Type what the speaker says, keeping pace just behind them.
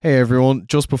Hey everyone,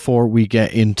 just before we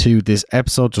get into this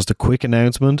episode, just a quick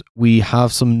announcement. We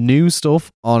have some new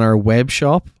stuff on our web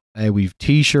shop. We've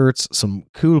t-shirts, some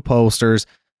cool posters,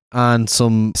 and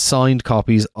some signed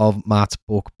copies of Matt's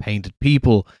book, Painted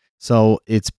People. So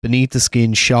it's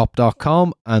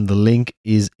beneaththeskinshop.com and the link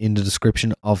is in the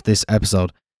description of this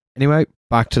episode. Anyway,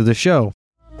 back to the show.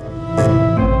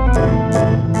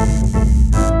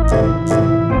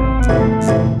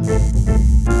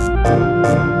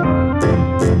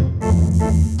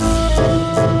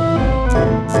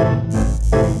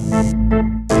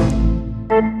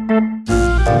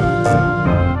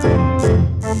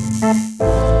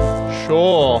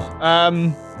 Sure.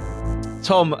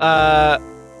 Tom,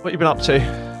 what you been up to?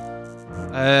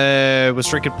 Was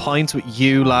drinking pints with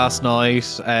you last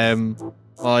night.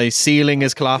 My ceiling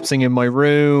is collapsing in my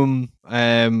room.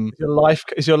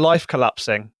 Is your life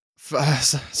collapsing?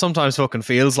 Sometimes fucking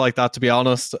feels like that, to be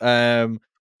honest.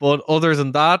 But other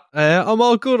than that, I'm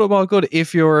all good. I'm all good.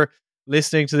 If you're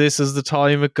listening to this as the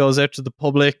time it goes out to the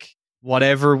public,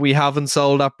 whatever we haven't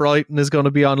sold at Brighton is going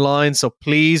to be online. So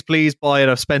please buy it.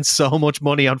 I've spent so much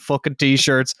money on fucking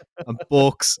t-shirts and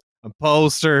books and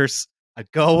posters. I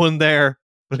go in there,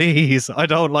 please. I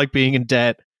don't like being in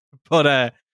debt.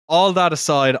 But all that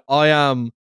aside, I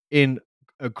am in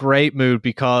a great mood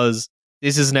because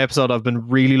this is an episode I've been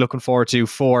really looking forward to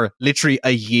for literally a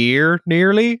year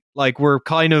nearly. Like, we're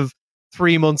kind of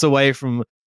 3 months away from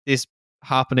this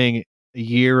happening a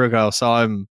year ago. So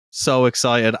I'm so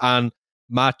excited. And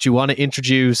Matt, do you want to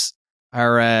introduce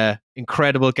our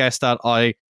incredible guest that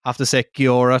I have to say kia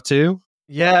ora to?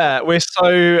 Yeah, we're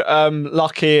so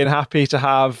lucky and happy to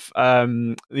have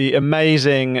the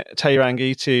amazing Te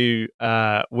Rangitu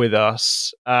with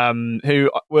us, who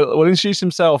will introduce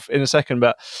himself in a second.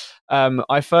 But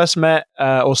I first met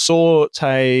or saw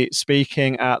Te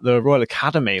speaking at the Royal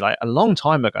Academy like a long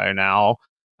time ago now,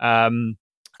 and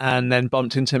then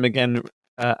bumped into him again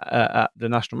at the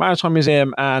National Maritime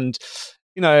Museum. And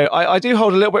you know, I do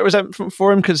hold a little bit of resentment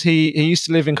for him because he used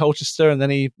to live in Colchester and then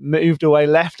he moved away,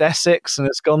 left Essex, and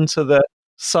it's gone to the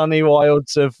sunny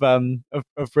wilds of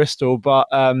Bristol. But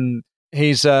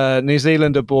he's a New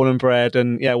Zealander born and bred,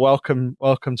 and yeah, welcome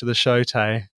to the show,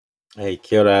 Te. Hey,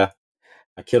 kia ora.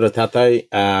 Kia ora tātou.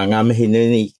 Ngā mihi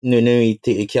nunui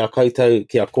kia koutou,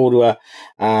 kia kōrua.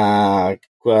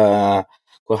 Kua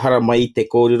hara mai te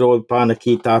kōrero I pāna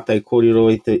ki tātou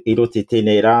kōrero I roti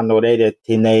tēnei rā. Nō reira,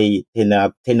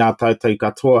 tēnā tātou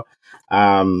katoa.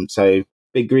 So,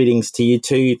 big greetings to you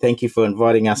too. Thank you for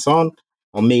inviting us on,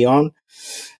 or me on.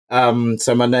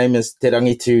 So, my name is Te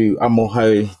Rangitu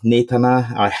Amohau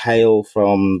Netana. I hail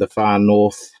from the far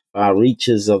north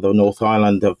reaches of the North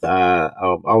Island of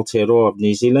Aotearoa of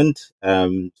New Zealand.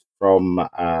 I'm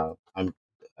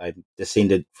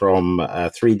descended from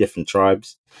 3 different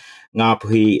tribes: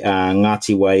 Ngāpuhi,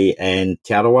 Ngāti Wai, and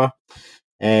Te Arawa.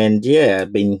 And yeah,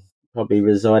 I've been probably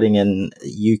residing in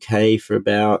UK for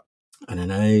about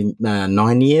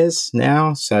 9 years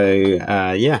now. So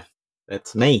yeah,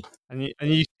 that's me. And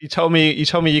you told me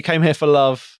you came here for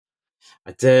love.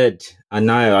 I did. I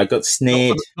know. I got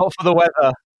snared. Not for the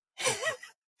weather.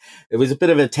 It was a bit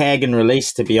of a tag and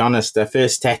release, to be honest. I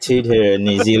first tattooed her in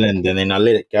New Zealand, and then I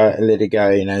let it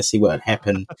go, see what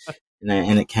happened,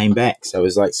 and it came back. So I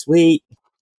was like, sweet.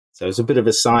 So it was a bit of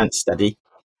a science study.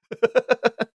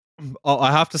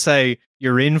 I have to say,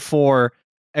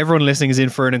 everyone listening is in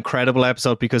for an incredible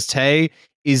episode because Te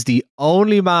is the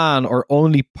only man or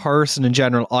only person in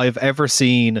general I've ever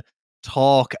seen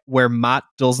talk where Matt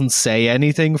doesn't say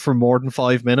anything for more than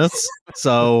 5 minutes.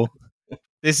 So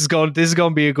this is going to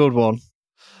be a good one.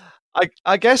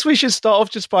 I guess we should start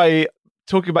off just by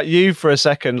talking about you for a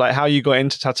second, like how you got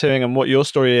into tattooing and what your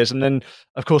story is. And then,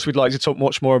 of course, we'd like to talk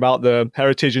much more about the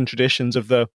heritage and traditions of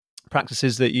the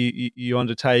practices that you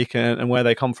undertake and where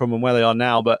they come from and where they are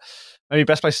now. But maybe the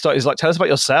best place to start is tell us about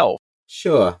yourself.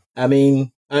 Sure. I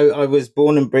mean, I was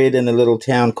born and bred in a little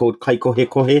town called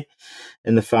Kaikohekohe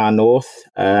in the far north.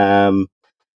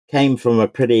 Came from a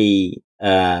pretty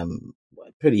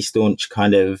staunch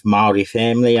kind of Māori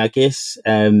family, I guess.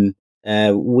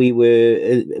 We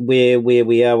were where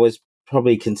we are was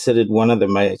probably considered one of the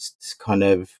most kind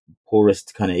of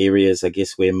poorest kind of areas, I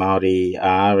guess, where Māori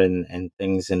are and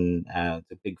things. And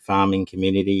the big farming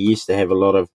community used to have a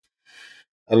lot of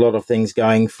things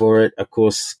going for it. Of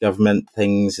course, government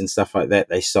things and stuff like that.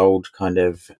 They sold kind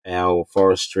of our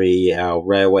forestry, our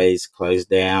railways closed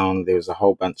down. There was a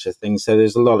whole bunch of things. So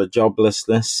there's a lot of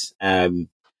joblessness.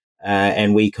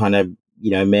 And we kind of,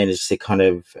 managed to kind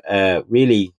of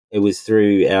really, it was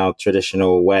through our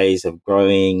traditional ways of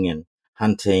growing and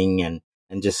hunting and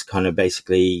just kind of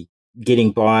basically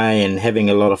getting by and having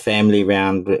a lot of family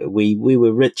around. We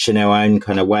were rich in our own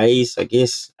kind of ways, I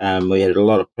guess. We had a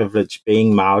lot of privilege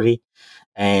being Māori,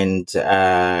 and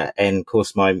of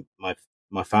course my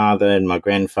father and my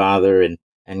grandfather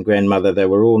and grandmother, they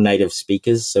were all native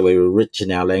speakers, so we were rich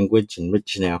in our language and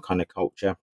rich in our kind of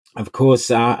culture. Of course,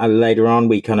 later on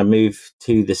we kind of moved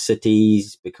to the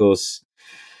cities because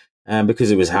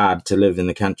it was hard to live in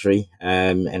the country.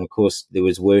 And of course, there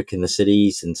was work in the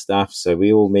cities and stuff. So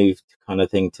we all moved kind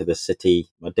of thing to the city.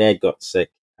 My dad got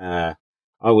sick. I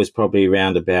was probably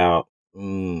around about,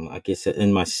 I guess,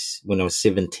 when I was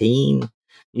 17.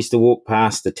 Used to walk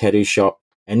past the tattoo shop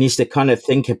and used to kind of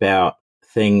think about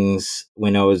things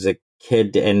when I was a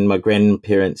kid. And my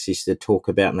grandparents used to talk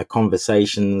about in the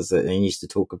conversations, and used to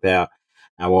talk about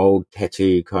our old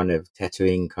tattooing kind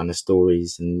of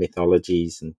stories and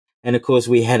mythologies. And of course,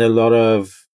 we had at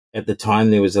the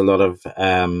time, there was a lot of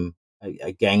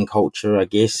a gang culture, I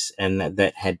guess, and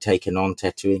that had taken on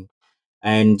tattooing.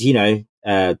 And,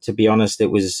 to be honest,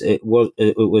 it was what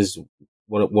it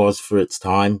was for its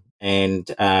time.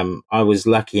 And I was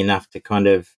lucky enough to kind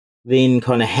of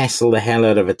hassle the hell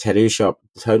out of a tattoo shop,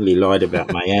 totally lied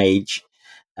about my age.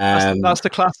 That's the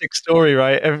classic story,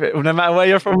 right? No matter where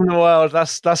you're from in the world,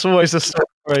 that's always the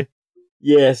story.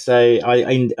 Yeah, so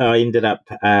I ended up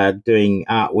doing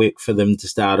artwork for them to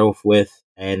start off with,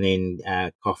 and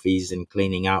then coffees and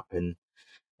cleaning up, and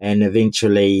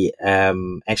eventually,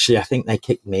 actually, I think they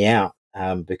kicked me out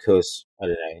because I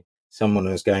don't know, someone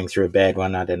was going through a bad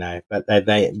one. I don't know, but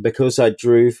they because I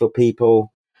drew for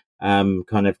people,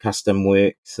 kind of custom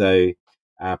work, so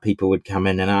people would come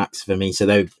in and ask for me,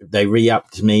 so they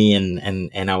re-upped me,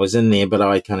 and I was in there, but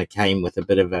I kind of came with a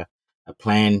bit of a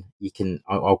plan.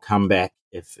 I'll come back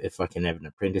if I can have an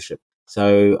apprenticeship.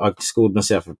 So I scored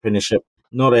myself an apprenticeship,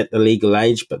 not at the legal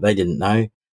age, but they didn't know.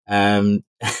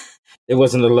 There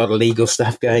wasn't a lot of legal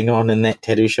stuff going on in that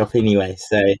tattoo shop anyway.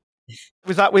 So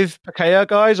was that with Pakea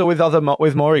guys or with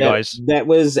Māori guys? That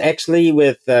was actually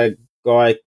with a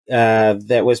guy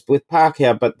that was with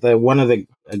Parker, but one of the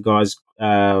guys,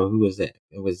 who was that?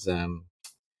 It was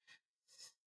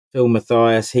Phil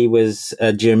Matthias. He was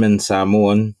a German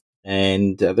Samoan,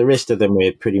 and the rest of them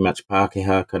were pretty much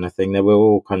Pākehā kind of thing. They were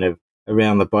all kind of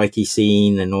around the bikie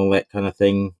scene and all that kind of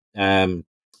thing.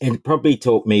 It probably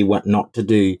taught me what not to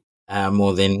do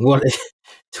more than what it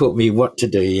taught me what to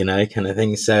do, kind of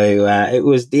thing. So it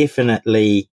was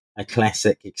definitely a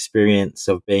classic experience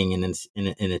of being in a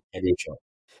tattoo shop.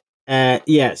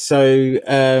 Yeah. So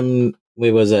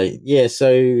where was I? Yeah.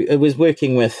 So it was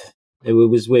working with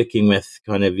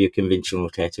kind of your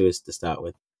conventional tattooist to start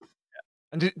with.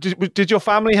 And did your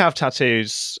family have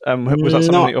tattoos? Was that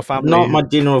something that your family? Not my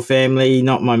general family,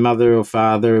 not my mother or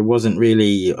father. It wasn't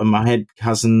really. I had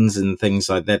cousins and things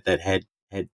like that had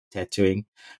tattooing,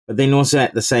 but then also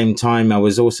at the same time, I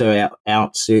was also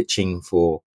out searching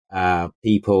for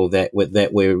people that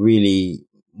were really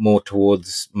more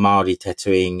towards Māori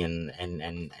tattooing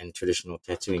and traditional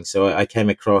tattooing. So I came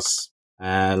across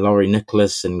Laurie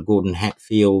Nicholas and Gordon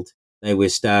Hatfield. They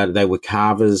were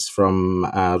carvers from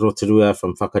Rotorua,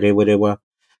 from Whakarewarewa.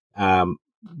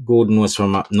 Gordon was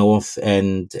from up north,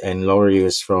 and Laurie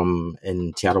was from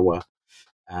in Te Arawa,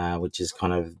 which is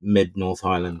kind of mid North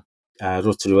Island,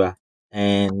 Rotorua,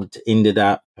 and ended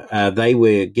up they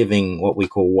were giving what we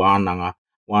call wānanga.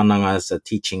 Wānangas are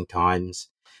teaching times,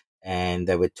 and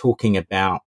they were talking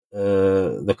about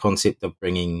the concept of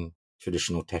bringing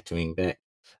traditional tattooing back.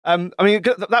 I mean,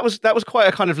 that was quite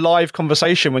a kind of live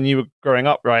conversation when you were growing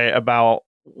up, right? About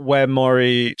where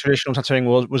Māori traditional tattooing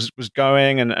was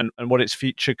going and what its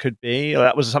future could be.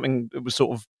 That was something that was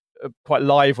sort of quite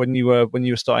live when you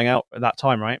were starting out at that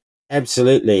time, right?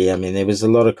 Absolutely. I mean, there was a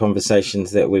lot of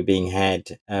conversations that were being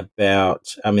had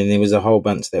about. I mean, there was a whole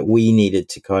bunch that we needed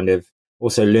to kind of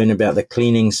also learn about the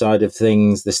cleaning side of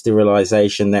things, the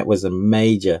sterilization. That was a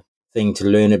major thing to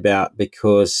learn about,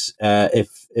 because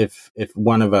if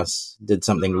one of us did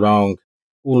something wrong,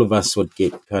 all of us would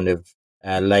get kind of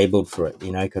labeled for it,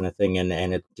 kind of thing, and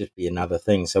it'd just be another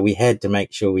thing. So we had to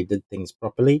make sure we did things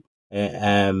properly.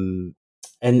 And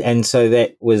so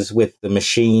that was with the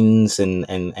machines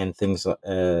and things like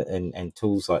and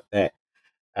tools like that.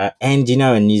 And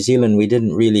in New Zealand, we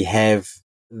didn't really have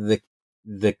the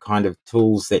kind of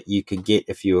tools that you could get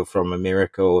if you were from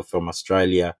America or from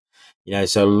Australia.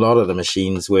 So a lot of the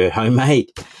machines were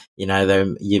homemade. You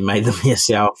made them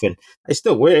yourself, and they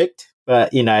still worked.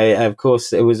 But of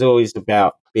course, it was always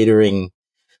about bettering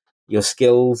your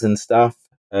skills and stuff.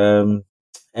 Yeah,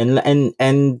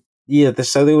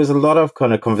 so there was a lot of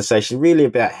kind of conversation really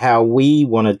about how we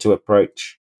wanted to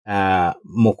approach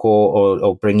Moko,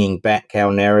 or bringing back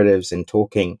our narratives and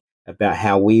talking about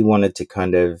how we wanted to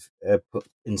kind of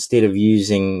instead of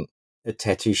using a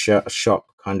tattoo shop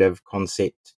kind of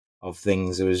concept of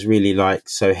things, it was really like,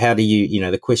 so how do you,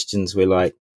 the questions were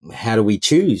like, how do we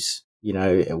choose,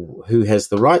 who has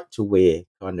the right to wear,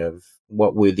 kind of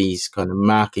what were these kind of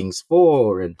markings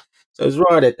for? And so it was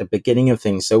right at the beginning of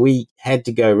things. So we had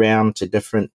to go around to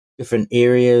different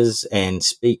areas and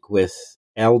speak with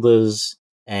elders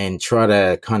and try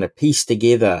to kind of piece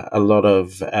together a lot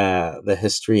of the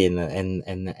history and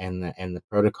the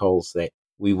protocols that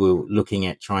we were looking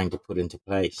at trying to put into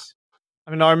place.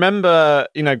 I mean, I remember,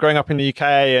 growing up in the UK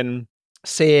and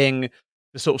seeing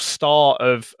the sort of start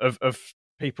of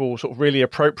people sort of really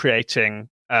appropriating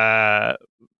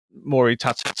Māori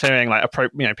tattooing, like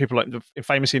people like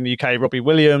famously in the UK, Robbie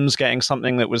Williams getting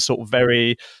something that was sort of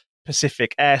very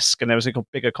Pacific-esque, and there was a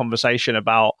bigger conversation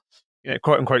about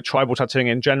quote unquote tribal tattooing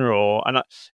in general. And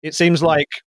it seems like,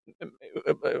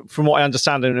 from what I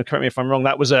understand, and correct me if I'm wrong,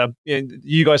 that was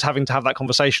you guys having to have that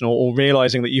conversation, or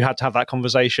realizing that you had to have that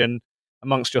conversation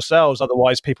amongst yourselves,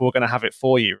 otherwise people were going to have it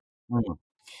for you.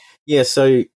 Yeah,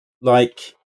 so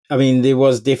there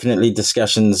was definitely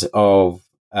discussions of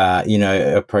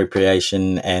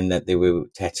appropriation, and that there were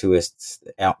tattooists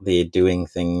out there doing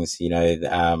things.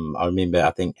 I remember,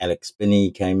 I think Alex Binney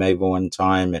came over one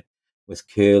time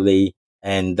with Curly,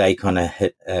 and they kind of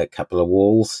hit a couple of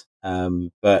walls.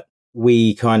 But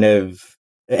we kind of,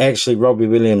 actually, Robbie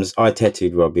Williams, I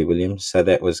tattooed Robbie Williams, so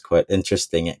that was quite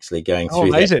interesting, actually, going through. Oh,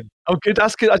 amazing! That. Oh, good.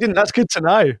 That's good. That's good to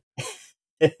know.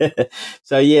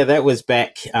 So yeah, that was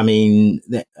back. I mean,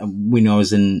 when I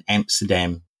was in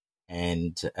Amsterdam,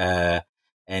 and I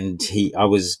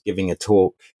was giving a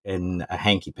talk in a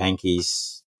Hanky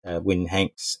Panky's when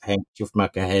Hank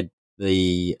Schumacher had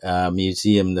the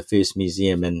museum, the first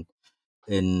museum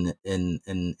in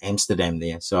Amsterdam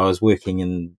there. So I was working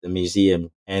in the museum,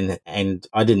 and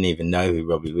I didn't even know who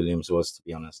Robbie Williams was, to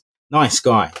be honest. Nice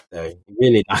guy, though,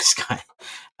 really nice guy.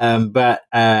 But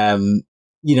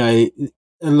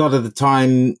a lot of the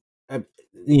time,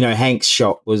 Hank's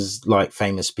shop was like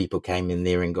famous people came in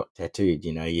there and got tattooed.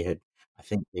 You had, I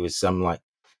think there was some might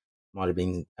have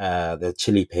been the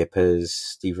Chili Peppers,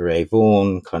 Stevie Ray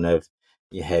Vaughan, kind of.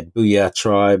 You had Booyah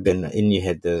Tribe, and you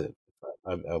had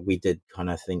we did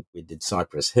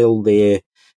Cypress Hill there,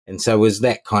 and so it was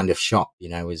that kind of shop.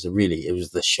 It was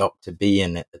the shop to be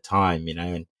in at the time.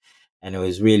 And it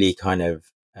was really kind of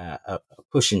a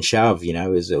push and shove. It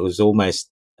was almost.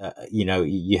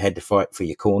 You had to fight for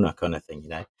your corner kind of thing,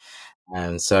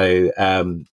 And so,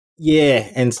 and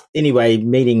anyway,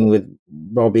 meeting with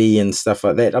Robbie and stuff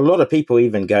like that. A lot of people,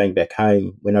 even going back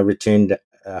home, when I returned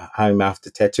home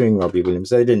after tattooing Robbie Williams,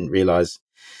 they didn't realize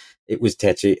it was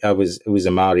tattoo. It was a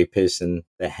Māori person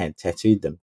that had tattooed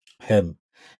them.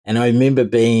 And I remember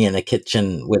being in a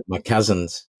kitchen with my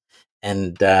cousins,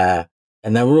 and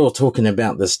they were all talking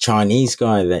about this Chinese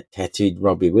guy that tattooed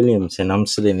Robbie Williams. And I'm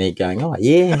sitting there going, oh,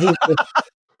 yeah,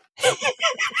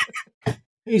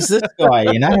 who's this guy,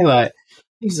 like,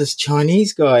 who's this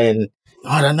Chinese guy? And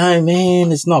I don't know,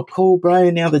 man, it's not cool, bro.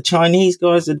 Now the Chinese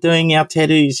guys are doing our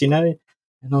tattoos, And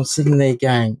I'm sitting there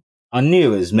going, I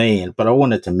knew it was me, but I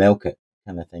wanted to milk it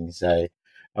kind of thing. So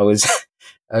I was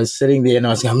sitting there and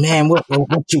I was going, man, what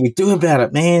should we do about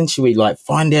it, man? Should we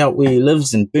find out where he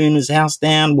lives and burn his house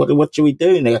down? What should we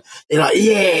do? And they're like,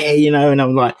 yeah, and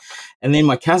I'm like, and then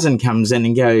my cousin comes in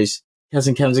and goes,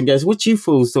 what you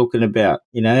fools talking about?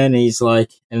 And he's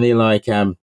like, and they're like,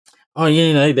 oh,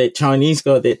 that Chinese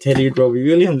guy that tattooed Robbie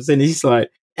Williams. And he's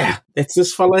like, that's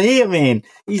this fella here, man.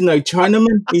 He's no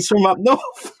Chinaman. He's from up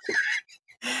north.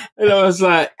 And I was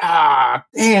like,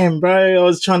 damn, bro. I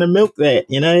was trying to milk that,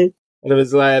 And it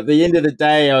was like, at the end of the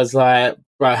day, I was like,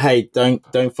 bro, hey, don't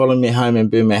follow me home and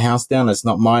burn my house down. It's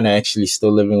not mine. I actually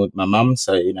still living with my mum.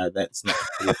 So, that's not.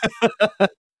 I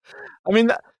mean,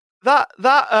 that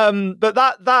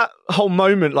whole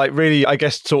moment, really, I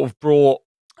guess, sort of brought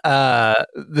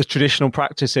the traditional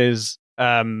practices,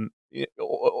 or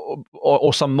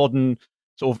some modern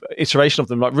sort of iteration of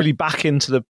them, really back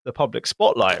into the public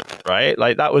spotlight, right?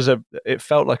 It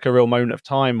felt like a real moment of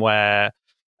time where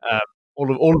all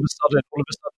of a sudden,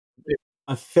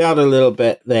 I felt a little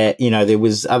bit that there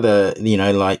was other,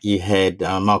 you had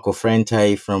Michael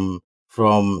Frante from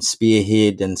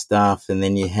Spearhead and stuff, and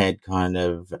then you had kind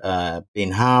of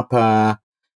Ben Harper,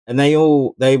 and they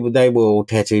were all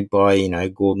tattooed by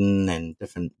Gordon and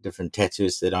different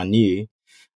tattooists that I knew,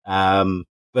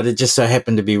 but it just so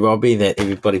happened to be Robbie that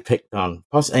everybody picked on,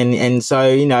 and so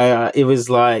it was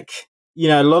like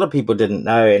a lot of people didn't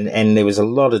know, and there was a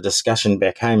lot of discussion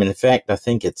back home. In fact, I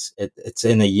think it's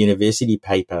in a university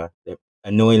paper that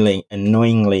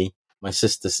annoyingly my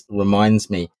sister reminds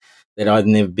me that I'd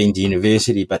never been to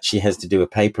university, but she has to do a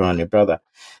paper on her brother.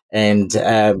 And,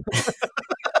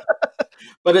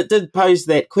 but it did pose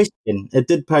that question. It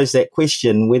did pose that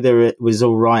question whether it was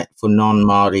all right for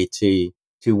non-Māori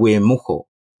to wear moko,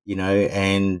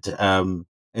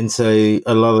 and so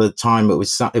a lot of the time it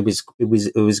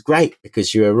was great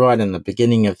because you were right in the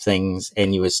beginning of things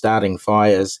and you were starting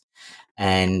fires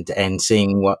and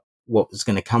seeing what was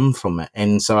going to come from it.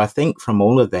 And so I think from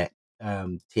all of that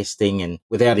testing and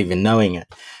without even knowing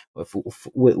it,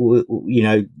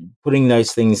 putting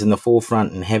those things in the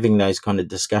forefront and having those kind of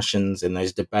discussions and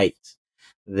those debates,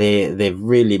 they've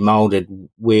really molded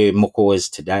where Moko is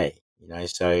today.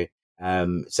 So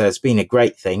it's been a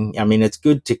great thing. I mean, it's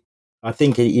good to. I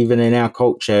think even in our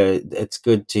culture, it's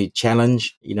good to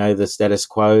challenge, the status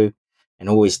quo, and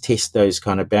always test those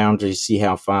kind of boundaries, see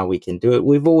how far we can do it.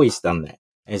 We've always done that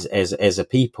as a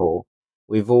people.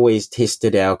 We've always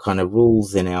tested our kind of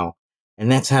rules and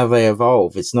that's how they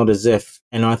evolve. It's not as if,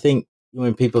 and I think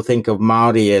when people think of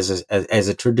Māori as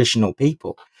a traditional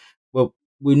people, well,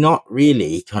 we're not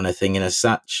really kind of thing. And as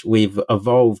such, we've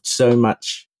evolved so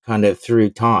much kind of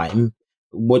through time,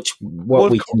 what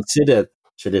we consider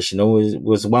traditional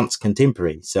was once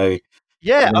contemporary. So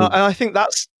and I think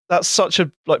that's such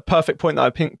a perfect point that I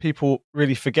think people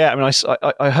really forget. I mean,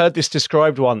 I heard this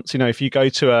described once. If you go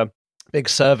to a big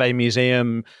survey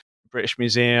museum, British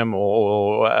Museum,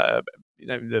 or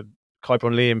the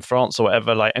Caibron in France or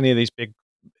whatever, like any of these big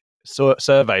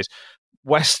surveys,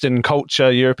 Western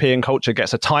culture, European culture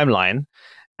gets a timeline,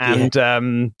 and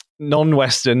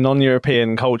non-Western,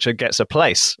 non-European culture gets a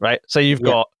place, right? So you've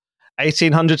got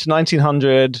 1800 to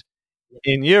 1900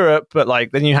 in Europe, but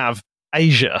then you have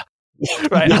Asia,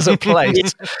 right, as a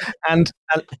place, and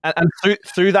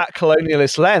through that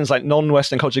colonialist lens,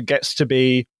 non-Western culture gets to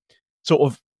be sort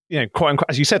of quote unquote,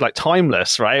 as you said,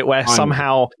 timeless, right? Where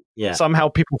somehow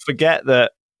people forget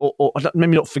that, or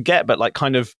maybe not forget, but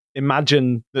kind of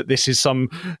imagine that this is some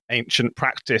ancient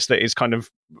practice that is kind of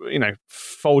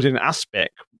folded in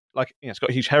aspect. It's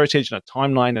got a huge heritage and a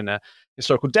timeline and a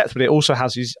historical depth, but it also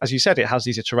has these, as you said, it has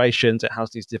these iterations, it has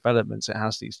these developments, it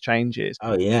has these changes.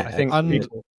 Oh yeah, I think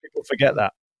people forget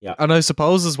that. Yeah, and I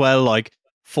suppose as well,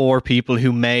 for people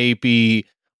who may be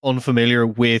unfamiliar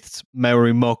with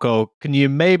Maori Moko, can you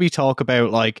maybe talk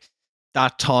about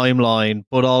that timeline,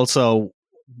 but also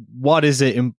what is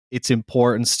its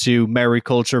importance to Maori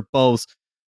culture, both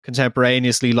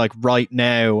contemporaneously, right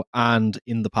now, and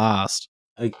in the past?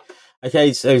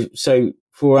 Okay, so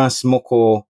for us,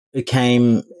 Moko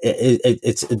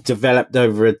it's developed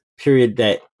over a period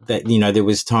that there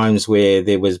was times where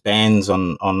there was bans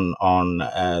on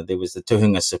there was the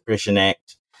Tuhunga Suppression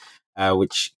Act,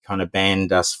 which kind of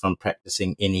banned us from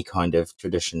practicing any kind of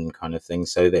tradition kind of thing,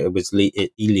 so that it was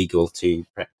illegal to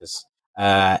practice.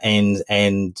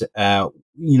 And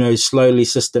slowly,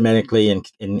 systematically,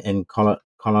 in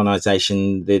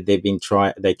colonization, they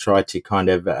tried to kind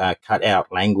of cut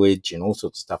out language and all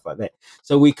sorts of stuff like that.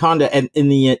 So we kind of in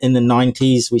the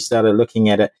 90s we started looking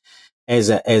at it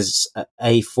as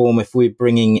a form. If we're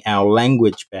bringing our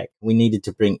language back, we needed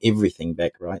to bring everything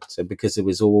back, right? So because it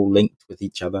was all linked with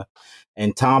each other,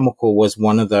 and Tāmoko was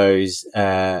one of those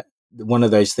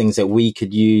things that we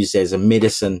could use as a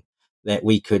medicine, that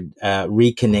we could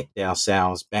reconnect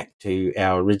ourselves back to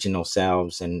our original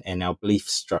selves and our belief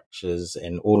structures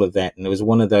and all of that. And it was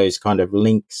one of those kind of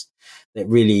links that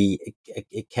really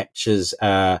it captures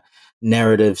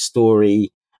narrative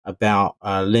story about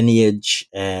lineage,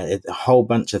 a whole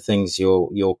bunch of things,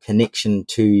 your connection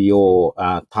to your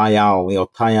taiao. Your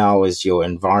taiao is your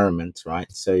environment,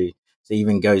 right? So it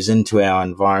even goes into our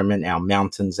environment, our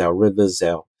mountains, our rivers,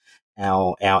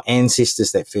 our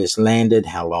ancestors that first landed,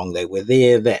 how long they were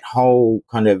there, that whole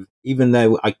kind of, even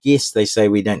though I guess they say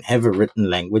we don't have a written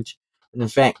language, but in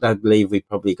fact, I believe we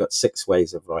probably got 6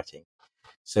 ways of writing.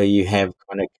 So you have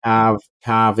kind of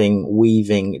carving,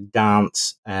 weaving,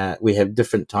 dance. We have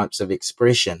different types of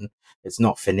expression. It's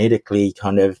not phonetically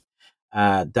kind of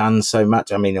done so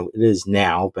much. I mean, it is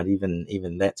now, but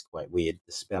even that's quite weird.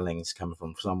 The spellings come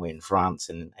from somewhere in France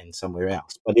and somewhere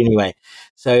else. But anyway,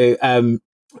 so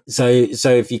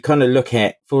if you kind of look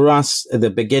at, for us, at the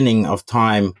beginning of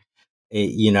time,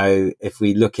 if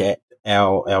we look at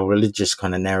our religious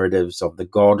kind of narratives of the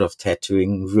god of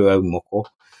tattooing, Ruo Moko.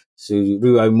 So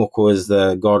Ruo Moko is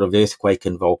the god of earthquake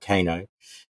and volcano.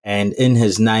 And in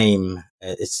his name,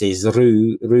 it says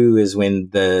Ru. Ru is when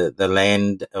the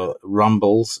land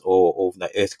rumbles or the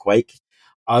earthquake.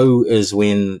 O is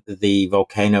when the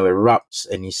volcano erupts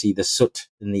and you see the soot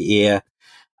in the air.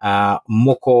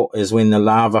 Moko is when the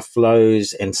lava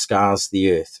flows and scars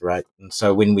the earth, right? And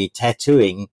so when we're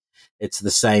tattooing, it's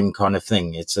the same kind of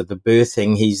thing. It's the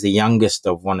birthing. He's the youngest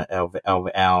of one of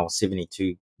our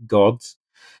 72 gods.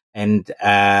 And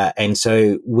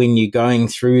so when you're going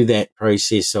through that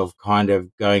process of kind of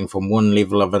going from one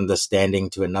level of understanding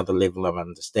to another level of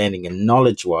understanding and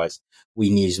knowledge wise, we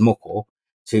use Moko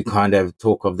to kind of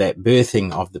talk of that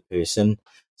birthing of the person.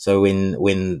 So when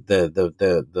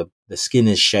the skin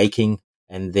is shaking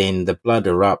and then the blood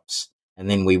erupts and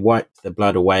then we wipe the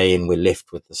blood away and we're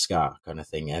left with the scar kind of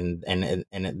thing. And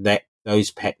that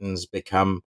those patterns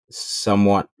become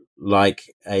somewhat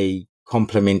like a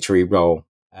complementary role.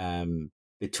 They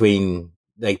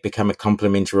become a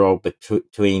complementary role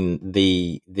between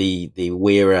the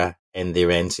wearer and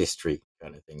their ancestry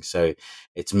kind of thing. So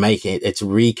it's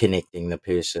reconnecting the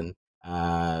person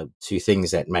to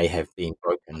things that may have been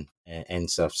broken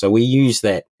and stuff. So we use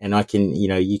that, and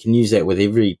you can use that with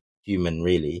every human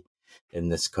really in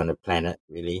this kind of planet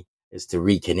really, is to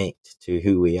reconnect to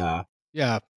who we are.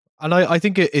 Yeah. And I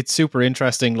think it's super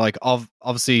interesting, like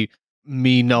obviously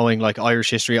me knowing like Irish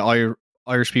history,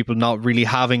 Irish people not really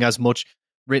having as much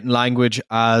written language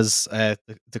as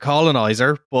the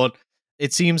colonizer, but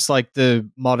it seems like the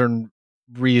modern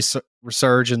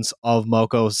resurgence of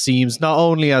Moko seems not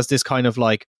only as this kind of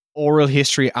like oral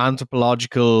history,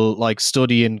 anthropological like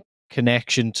study and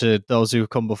connection to those who have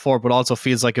come before, but also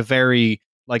feels like a very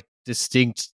like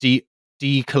distinct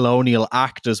decolonial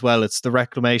act as well. It's the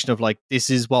reclamation of like, this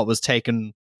is what was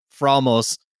taken from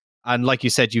us. And like you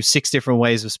said, you 6 different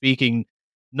ways of speaking.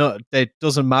 No, that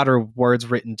doesn't matter words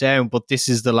written down, but this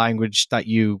is the language that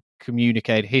you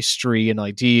communicate history and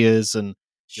ideas and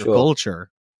your culture.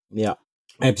 Yeah,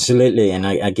 absolutely. And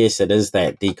I guess it is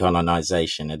that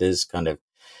decolonization. It is kind of,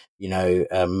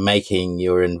 making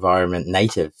your environment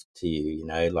native to you,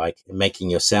 like making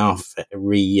yourself,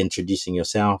 reintroducing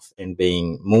yourself and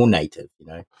being more native,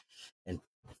 And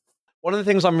one of the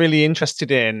things I'm really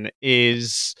interested in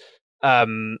is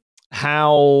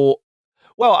how,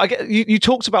 well, I get you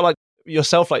talked about like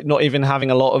yourself, like not even having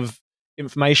a lot of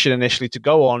information initially to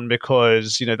go on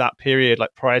because, that period,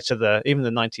 like prior to even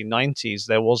the 1990s,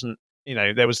 there wasn't,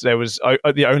 there was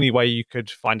the only way you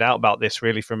could find out about this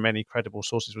really from any credible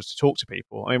sources was to talk to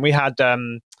people. I mean, we had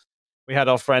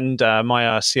our friend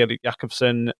Maya Cieli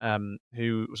Jakobsen,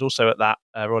 who was also at that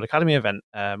Royal Academy event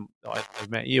that I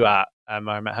met you at. I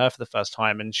met her for the first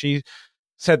time, and she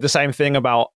said the same thing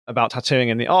about tattooing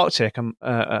in the Arctic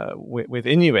with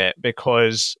Inuit,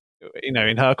 because in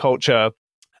her culture,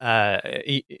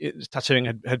 tattooing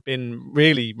had been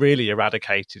really, really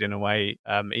eradicated in a way,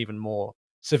 even more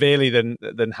severely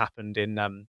than happened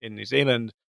in New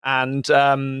Zealand. And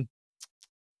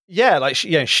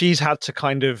she's had to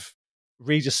kind of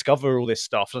rediscover all this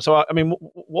stuff. So I mean,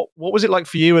 what was it like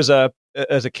for you as a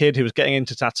kid who was getting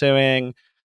into tattooing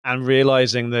and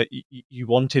realizing that you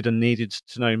wanted and needed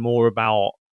to know more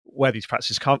about where these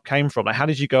practices came from? Like, how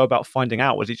did you go about finding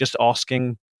out? Was it just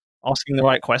asking the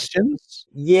right questions?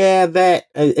 Yeah, that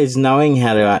is knowing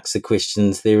how to ask the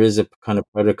questions. There is a kind of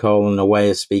protocol and a way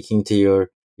of speaking to your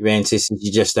ancestors.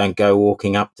 You just don't go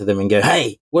walking up to them and go,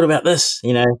 "Hey, what about this?"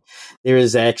 There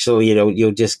is actually,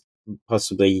 you'll just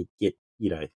possibly get,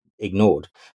 ignored.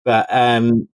 But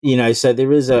so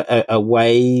there is a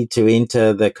way to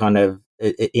enter the kind of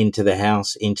into the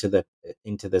house, into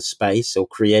the space, or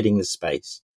creating the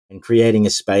space, and creating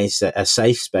a space, a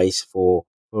safe space for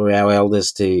our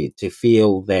elders to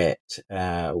feel that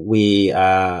we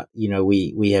are,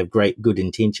 we have good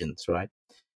intentions, right?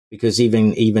 Because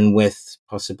even with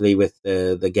possibly with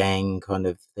the gang kind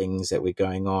of things that were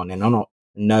going on, and I'm not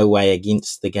in no way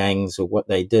against the gangs or what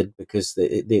they did, because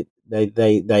they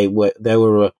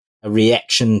were a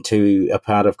reaction to a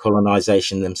part of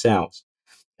colonization themselves.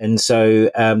 And so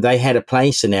they had a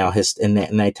place in our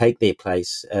and they take their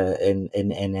place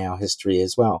in our history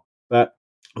as well. But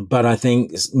I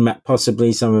think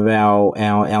possibly some of our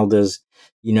elders,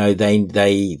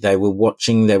 they were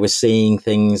watching, they were seeing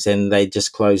things, and they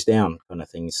just closed down, kind of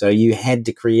thing. So you had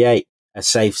to create a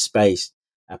safe space,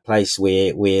 a place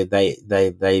where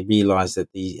they realized that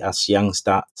us young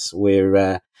starts we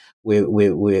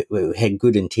had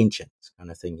good intentions,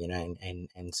 kind of thing,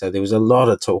 and so there was a lot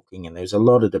of talking and there was a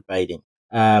lot of debating.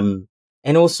 And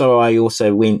also I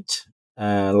also went,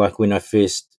 like when I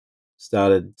first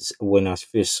saw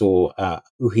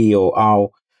Uhi or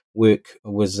Ao work,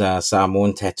 was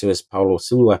Samoan tattooist Paulo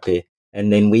Suluape,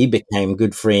 and then we became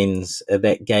good friends.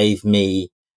 That gave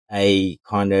me a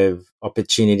kind of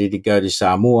opportunity to go to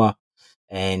Samoa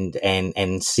and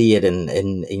see it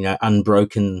in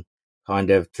unbroken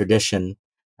kind of tradition,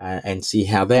 and see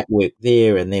how that worked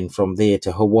there, and then from there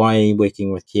to Hawaii,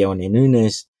 working with Keone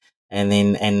Nunes,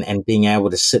 and being able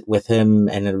to sit with him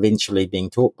and eventually being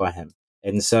taught by him.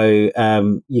 And so,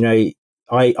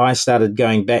 I started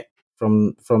going back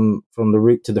from the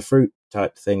root to the fruit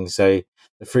type thing. So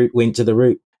the fruit went to the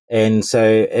root. And so,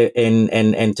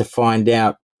 and to find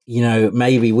out,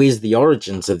 maybe where's the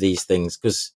origins of these things?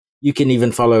 Because you can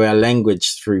even follow our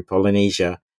language through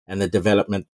Polynesia and the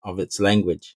development of its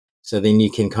language. So then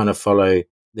you can kind of follow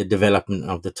the development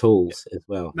of the tools as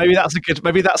well. Maybe that's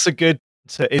a good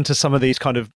into some of these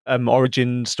kind of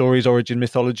origin stories, origin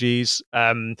mythologies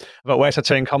about where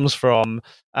tattooing comes from.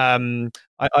 I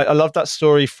love that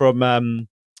story from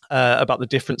about the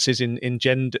differences in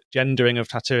gendering of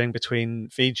tattooing between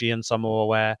Fiji and Samoa.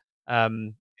 Where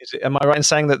am I right in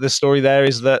saying that the story there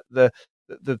is that the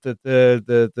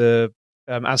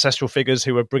ancestral figures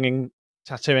who were bringing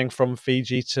tattooing from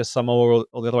Fiji to Samoa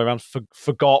or the other way around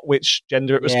forgot which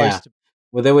gender it was supposed to be?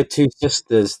 Well, there were two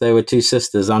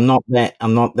sisters. I'm not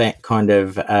that kind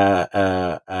of.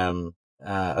 I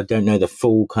don't know the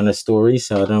full kind of story,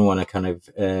 so I don't want to kind of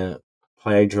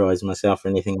plagiarize myself or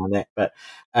anything like that. But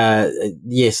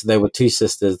yes, there were two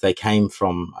sisters. They came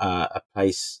from a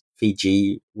place,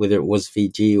 Fiji, whether it was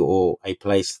Fiji or a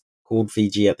place called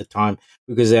Fiji at the time,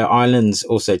 because our islands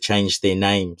also changed their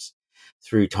names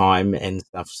through time and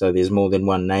stuff. So there's more than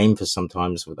one name for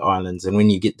sometimes with islands. And when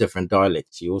you get different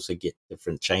dialects, you also get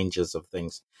different changes of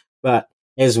things. But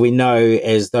as we know,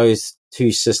 as those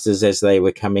two sisters, as they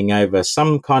were coming over,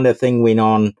 some kind of thing went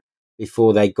on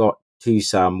before they got to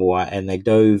Samoa, and they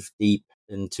dove deep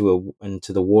into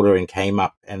the water and came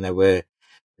up, and they were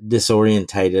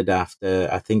disorientated after,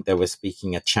 I think they were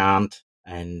speaking a chant,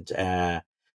 and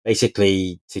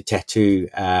basically to tattoo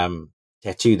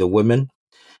the women.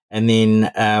 And then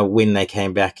when they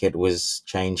came back, it was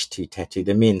changed to tattoo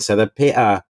the men. So the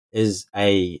pea is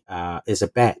a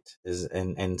bat,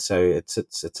 and so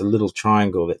it's a little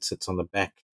triangle that sits on the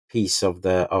back piece of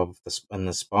the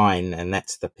spine, and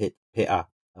that's the pea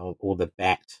or the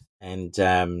bat. And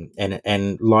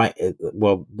like,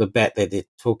 well, the bat that they're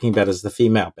talking about is the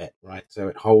female bat, right? So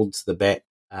it holds the bat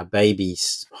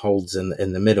babies holds in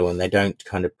the middle, and they don't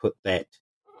kind of put that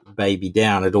baby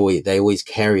down at all. They always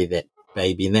carry that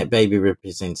baby, and that baby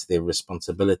represents their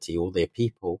responsibility or their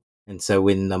people. And so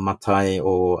when the matai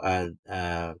or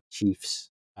chiefs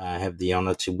have the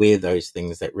honor to wear those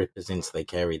things, that represents they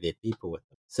carry their people with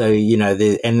them. So,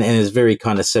 and it's very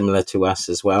kind of similar to us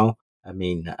as well. I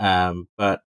mean,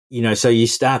 but, so you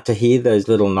start to hear those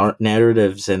little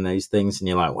narratives and those things, and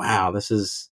you're like, wow, this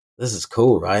is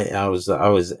cool, right? I was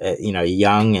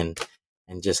young and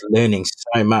just learning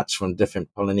so much from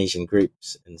different Polynesian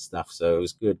groups and stuff. So it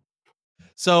was good.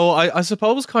 So I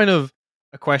suppose kind of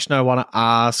a question I want to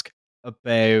ask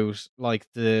about like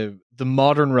the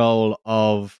modern role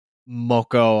of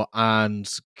Moko and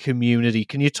community.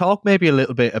 Can you talk maybe a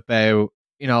little bit about,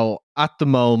 at the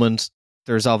moment,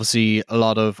 there's obviously a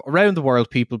lot of around the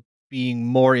world people being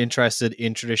more interested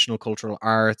in traditional cultural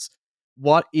arts.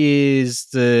 What is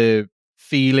the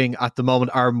feeling at the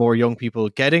moment? Are more young people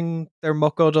getting their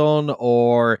Moko done,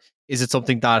 or is it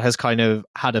something that has kind of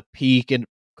had a peak in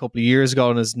couple of years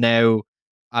ago and is now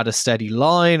at a steady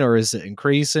line, or is it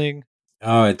increasing?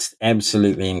 Oh, it's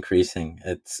absolutely increasing.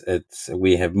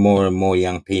 We have more and more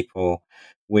young people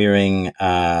wearing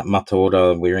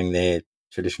mataora, wearing their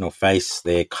traditional face,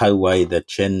 their kauai, the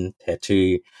chin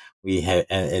tattoo. We have,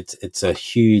 it's a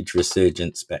huge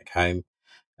resurgence back home.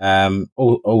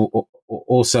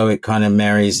 Also, it kind of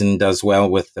marries and does well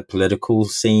with the political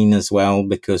scene as well,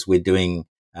 because we're doing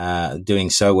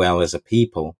so well as a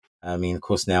people. I mean, of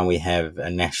course, now we have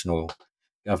a national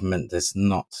government that's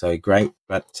not so great,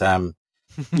 but the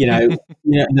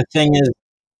thing is,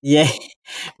 yeah,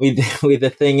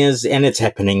 the thing is, and it's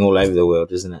happening all over the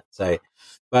world, isn't it? So,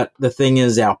 but the thing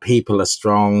is, our people are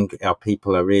strong. Our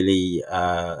people are really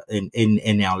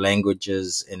in our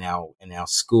languages, in our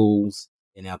schools,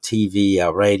 in our TV,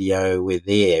 our radio. We're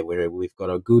there. We've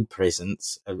got a good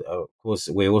presence. Of course,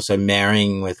 we're also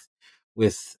marrying with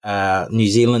New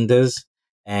Zealanders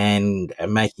and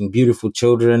making beautiful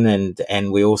children,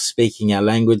 and we're all speaking our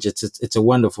language. It's a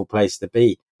wonderful place to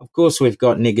be. Of course, we've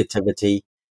got negativity,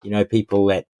 people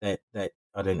that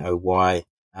I don't know why,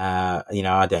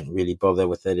 I don't really bother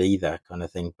with it either, kind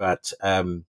of thing. But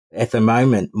at the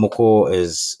moment, Moko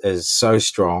is so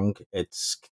strong.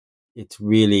 It's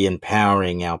really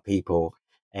empowering our people,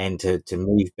 and to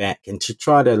move back and to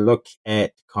try to look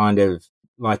at kind of,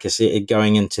 like I said,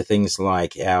 going into things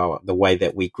like the way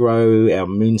that we grow, our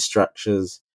moon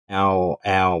structures, our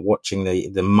watching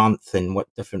the month and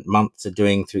what different months are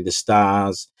doing through the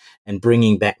stars, and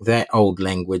bringing back that old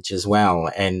language as well,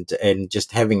 and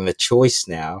just having the choice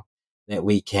now that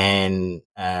we can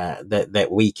that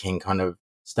we can kind of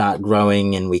start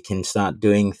growing, and we can start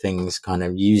doing things kind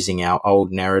of using our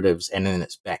old narratives, and then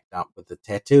it's backed up with the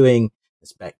tattooing,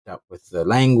 it's backed up with the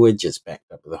language, it's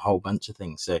backed up with a whole bunch of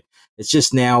things. So it's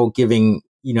just now giving,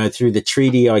 through the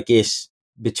treaty, I guess,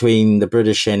 between the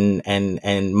British and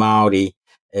Māori,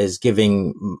 is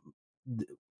giving,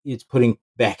 it's putting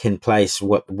back in place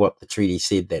what the treaty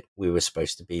said that we were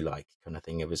supposed to be like, kind of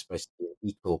thing. It was supposed to be an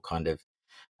equal kind of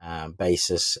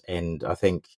basis, and I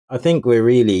think we're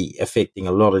really affecting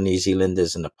a lot of New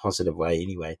Zealanders in a positive way,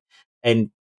 anyway.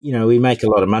 And we make a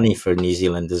lot of money for New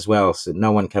Zealand as well, so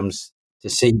no one comes to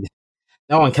see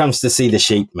the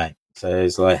sheep, mate. So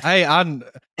it's like, hey, and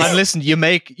listen, you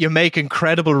make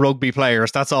incredible rugby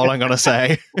players. That's all I'm gonna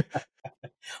say.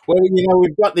 well,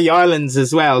 we've got the islands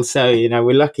as well, so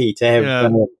we're lucky to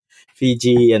have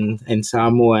Fiji and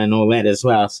Samoa and all that as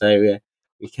well. So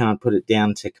we can't put it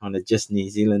down to kind of just New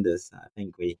Zealanders. I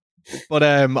think we. But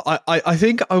I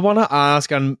think I want to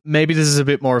ask, and maybe this is a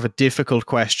bit more of a difficult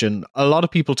question. A lot of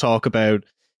people talk about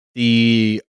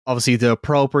obviously the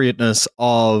appropriateness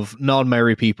of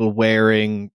non-Maori people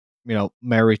wearing,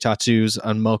 Maori tattoos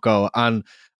and Moko, and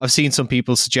I've seen some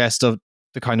people suggest of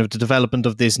the kind of the development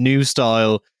of this new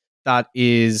style that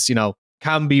is,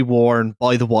 can be worn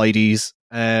by the whiteys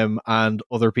and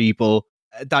other people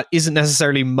that isn't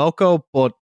necessarily Moko,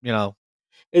 but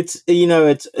it's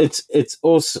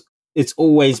it's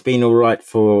always been all right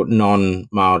for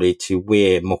non-Māori to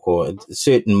wear moko,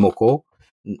 certain moko,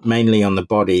 mainly on the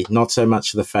body, not so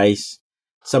much the face.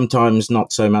 Sometimes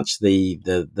not so much the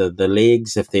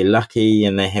legs, if they're lucky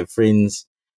and they have friends,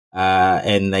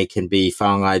 and they can be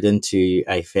whāngaid into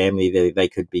a family, they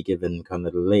could be given kind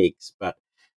of the legs. But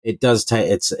it does take,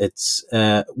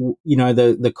 the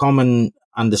common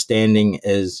understanding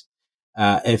is,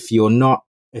 if you're not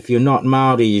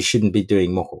Māori, you shouldn't be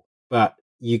doing moko. But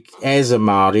you, as a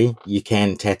Māori, you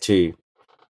can tattoo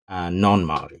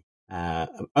non-Māori.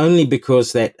 Only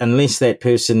because that, unless that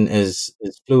person is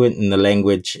fluent in the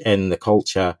language and the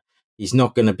culture, he's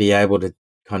not going to be able to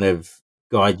kind of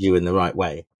guide you in the right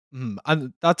way.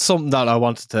 And that's something that I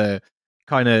wanted to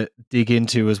kind of dig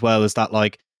into as well, is that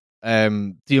the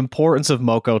importance of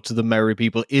Moko to the Maori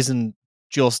people isn't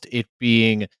just it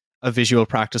being a visual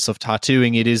practice of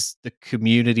tattooing, it is the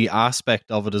community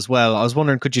aspect of it as well. I was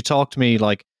wondering, could you talk to me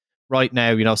right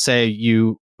now, say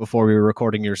you, before we were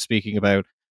recording, you're speaking about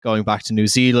going back to New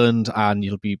Zealand and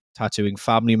you'll be tattooing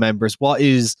family members. What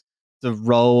is the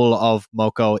role of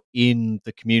Moko in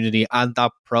the community and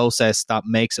that process that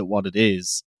makes it what it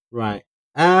is? Right.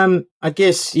 I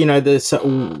guess, there's,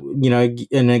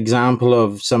 an example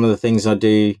of some of the things I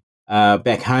do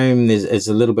back home, there's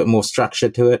a little bit more structure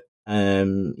to it.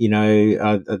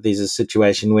 There's a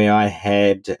situation where I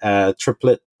had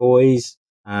triplet boys.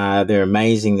 They're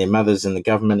amazing. Their mother's in the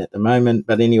government at the moment.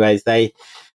 But anyways, the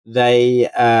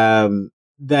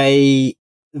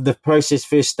process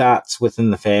first starts within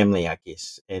the family, I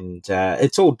guess. And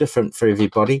it's all different for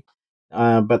everybody.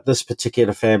 But this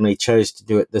particular family chose to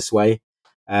do it this way.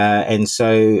 And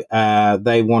so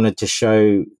they wanted to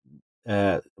show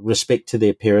respect to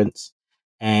their parents.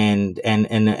 And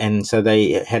so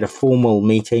they had a formal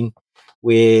meeting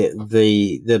where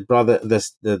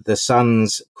the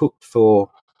sons cooked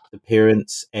for the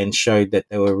parents and showed that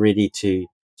they were ready to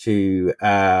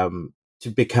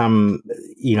become,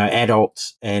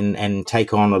 adults and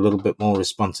take on a little bit more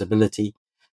responsibility,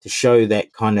 to show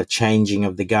that kind of changing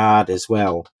of the guard as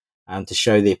well, to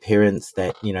show their parents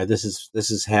that,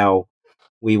 this is how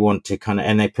we want to kind of,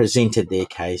 and they presented their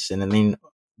case. And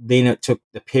then it took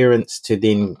the parents to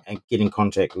then get in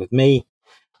contact with me.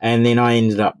 And then I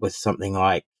ended up with something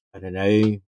like, I don't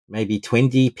know, maybe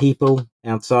 20 people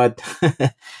outside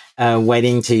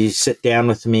waiting to sit down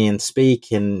with me and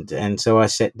speak. And so I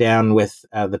sat down with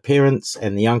the parents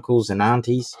and the uncles and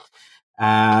aunties,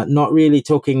 not really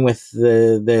talking with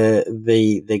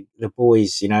the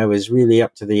boys. It was really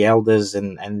up to the elders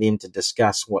and them to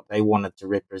discuss what they wanted to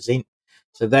represent.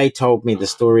 So they told me the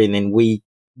story, and then we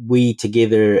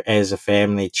together as a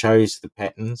family chose the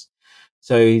patterns.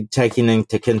 So taking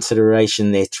into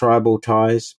consideration their tribal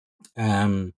ties,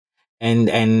 and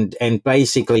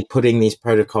basically putting these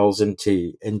protocols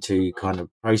into kind of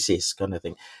process kind of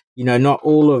thing. Not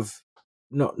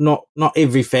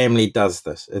every family does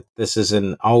this. This is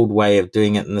an old way of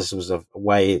doing it, and this was a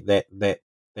way that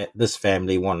this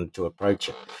family wanted to approach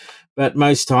it. But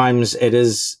most times it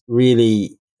is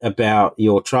really about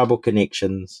your tribal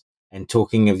connections and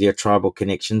talking of your tribal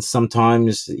connections.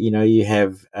 Sometimes, you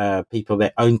have people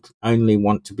that only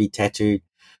want to be tattooed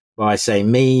by say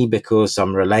me because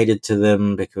I'm related to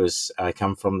them, because I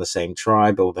come from the same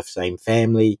tribe or the same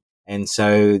family. And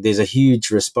so there's a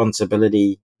huge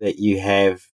responsibility that you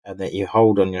have, that you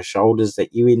hold on your shoulders,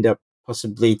 that you end up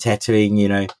possibly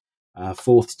tattooing,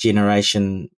 four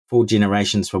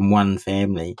generations from one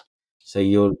family. So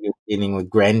you're dealing with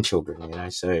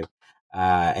grandchildren, so,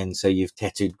 and so you've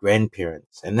tattooed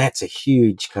grandparents, and that's a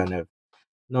huge kind of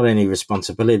not only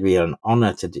responsibility but an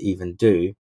honor to even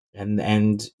do. And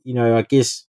I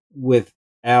guess with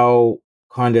our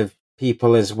kind of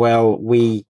people as well,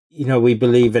 we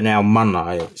believe in our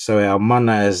mana. So our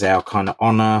mana is our kind of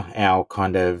honor, our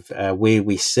kind of where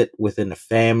we sit within a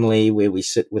family, where we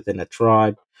sit within a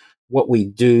tribe, what we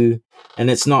do. And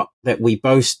it's not that we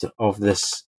boast of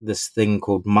this thing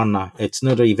called mana. It's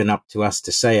not even up to us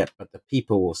to say it, but the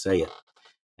people will say it.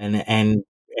 And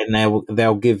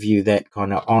they'll give you that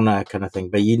kind of honor kind of thing,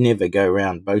 but you never go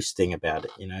around boasting about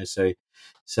it.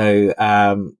 So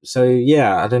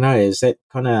yeah, I don't know. Does that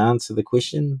kind of answer the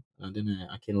question? I don't know.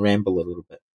 I can ramble a little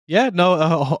bit. Yeah,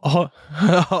 no,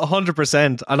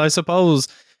 100%. And I suppose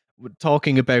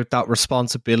talking about that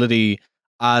responsibility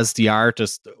as the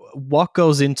artist, what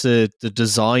goes into the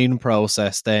design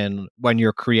process then when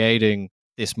you're creating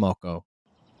this Moko?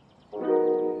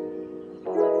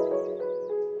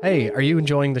 Hey, are you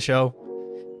enjoying the show?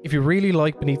 If you really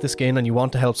like Beneath the Skin and you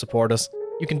want to help support us,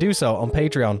 you can do so on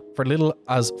Patreon. For little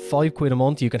as £5 a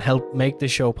month, you can help make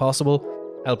this show possible,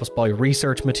 help us buy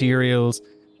research materials.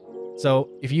 So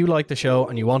if you like the show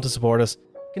and you want to support us,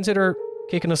 consider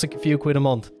kicking us a few quid a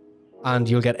month. And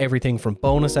you'll get everything from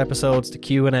bonus episodes to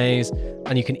Q&As,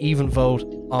 and you can even vote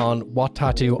on what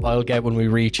tattoo I'll get when we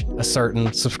reach a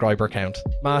certain subscriber count.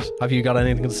 Matt, have you got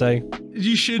anything to say?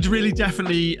 You should really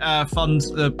definitely fund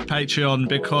the Patreon,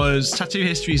 because tattoo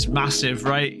history is massive,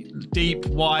 right? Deep,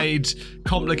 wide,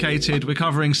 complicated. We're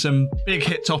covering some big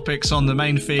hit topics on the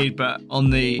main feed, but on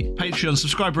the Patreon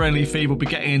subscriber-only feed, we'll be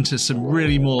getting into some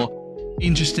really more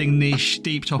interesting, niche,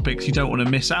 deep topics you don't want to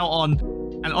miss out on.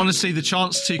 And honestly, the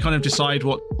chance to kind of decide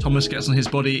what Thomas gets on his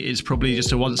body is probably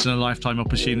just a once-in-a-lifetime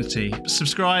opportunity.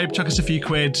 Subscribe, chuck us a few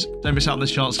quid. Don't miss out on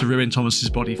this chance to ruin Thomas's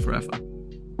body forever.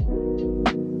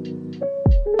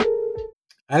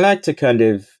 I like to kind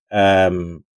of, I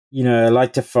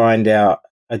like to find out.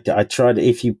 I try to,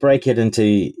 if you break it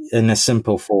in a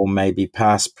simple form, maybe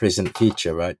past, present,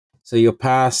 future, right? So your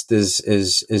past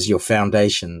is your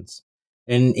foundations.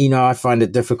 And, I find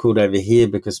it difficult over here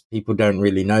because people don't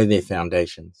really know their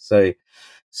foundations.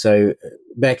 So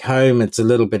back home, it's a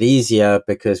little bit easier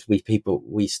because we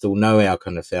still know our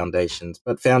kind of foundations.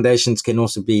 But foundations can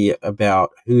also be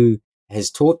about who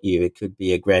has taught you. It could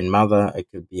be a grandmother, it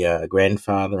could be a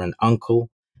grandfather, an uncle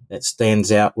that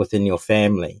stands out within your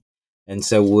family. And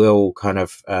so we'll kind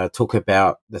of talk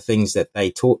about the things that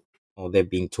they taught or they've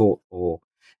been taught,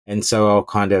 and so I'll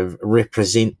kind of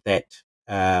represent that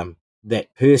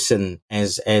person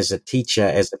as a teacher,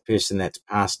 as a person that's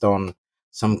passed on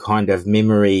some kind of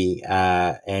memory,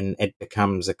 and it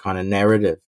becomes a kind of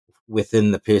narrative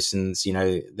within the persons,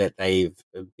 that they've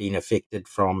been affected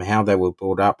from, how they were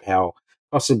brought up, how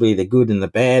possibly the good and the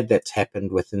bad that's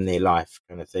happened within their life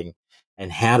kind of thing.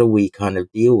 And how do we kind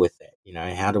of deal with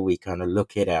that? How do we kind of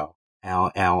look at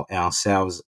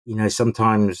ourselves?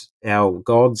 Sometimes our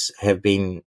gods have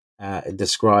been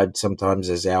described sometimes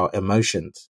as our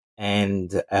emotions,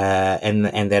 and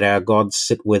that our gods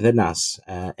sit within us,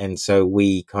 and so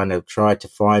we kind of try to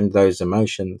find those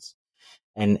emotions,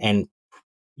 and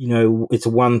it's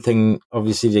one thing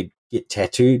obviously to get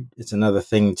tattooed. It's another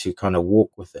thing to kind of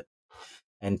walk with it,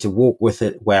 and to walk with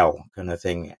it well, kind of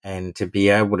thing, and to be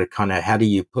able to kind of, how do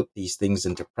you put these things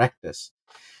into practice?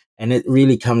 And it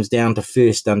really comes down to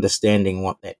first understanding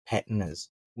what that pattern is.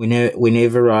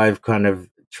 Whenever I've kind of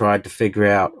tried to figure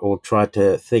out or tried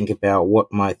to think about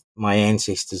what my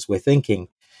ancestors were thinking,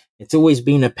 it's always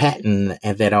been a pattern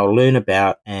that I'll learn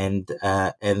about, and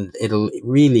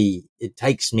it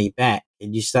takes me back.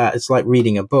 And it's like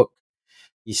reading a book.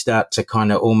 You start to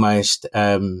kind of almost,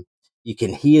 you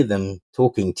can hear them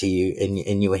talking to you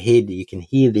in your head. You can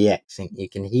hear the accent. You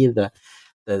can hear the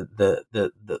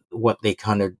what they're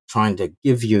kind of trying to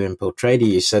give you and portray to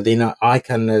you. So then I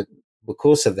kind of,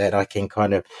 because of that, I can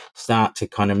kind of start to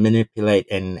kind of manipulate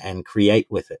and create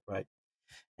with it, right?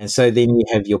 And so then you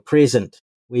have your present,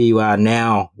 where you are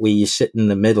now, where you sit in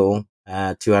the middle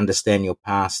to understand your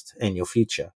past and your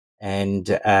future. And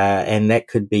that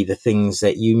could be the things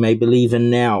that you may believe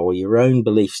in now, or your own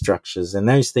belief structures, and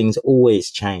those things always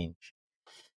change.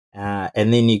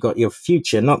 And then you got your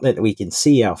future, not that we can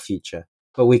see our future,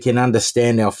 but we can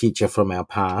understand our future from our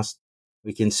past.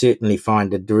 we can certainly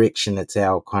find a direction. It's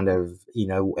our kind of,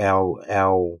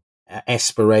 our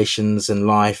aspirations in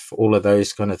life, all of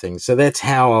those kind of things. So that's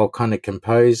how I'll kind of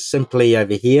compose simply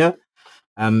over here.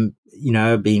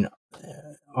 I've been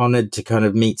honored to kind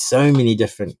of meet so many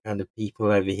different kind of people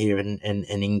over here in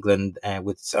England,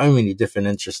 with so many different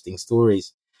interesting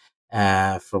stories,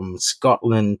 from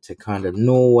Scotland to kind of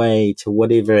Norway to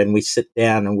whatever. And we sit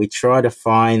down and we try to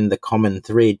find the common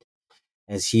thread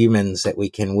as humans that we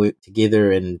can work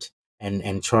together and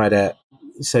try to,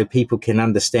 so people can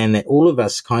understand that all of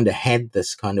us kind of had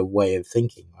this kind of way of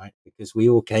thinking, right? Because we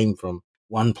all came from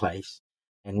one place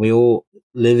and we all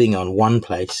living on one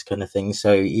place kind of thing.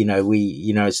 So,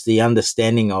 it's the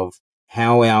understanding of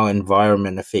how our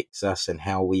environment affects us and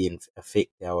how we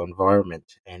affect our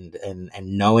environment, and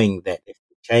knowing that if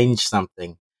we change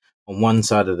something on one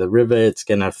side of the river, it's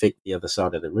going to affect the other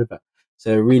side of the river.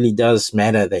 So it really does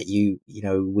matter that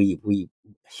we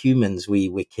humans,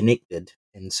 we're connected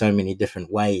in so many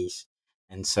different ways.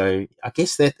 And so I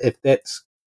guess that if that's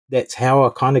how I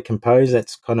kind of compose,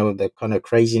 that's kind of the kind of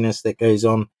craziness that goes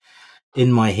on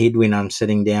in my head when I'm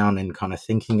sitting down and kind of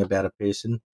thinking about a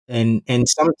person. And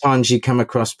sometimes you come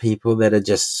across people that are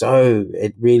just so,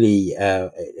 it really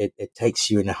it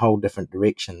takes you in a whole different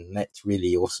direction. And that's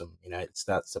really awesome. It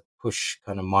starts to push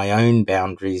kind of my own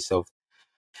boundaries of,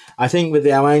 I think with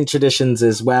our own traditions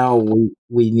as well,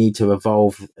 we need to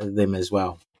evolve them as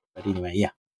well. But anyway,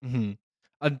 yeah. Mm-hmm.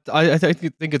 And I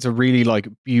think it's a really like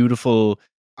beautiful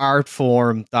art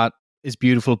form that is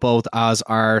beautiful both as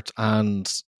art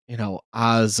and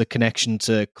as a connection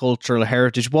to cultural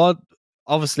heritage. What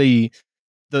obviously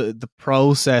the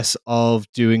process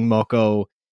of doing Moko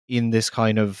in this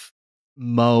kind of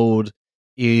mode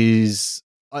is,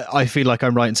 I feel like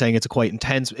I'm right in saying it's a quite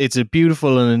intense, it's a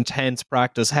beautiful and intense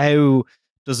practice. How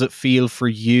does it feel for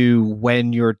you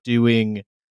when you're doing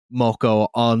Moko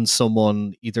on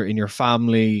someone either in your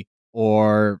family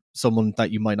or someone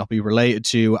that you might not be related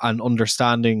to, and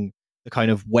understanding the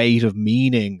kind of weight of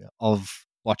meaning of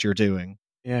what you're doing?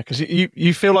 Yeah, because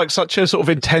you feel like such a sort of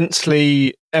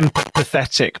intensely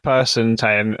empathetic person,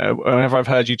 Tay. And whenever I've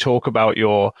heard you talk about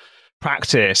your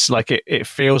practice, like it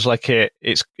feels like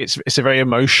it's a very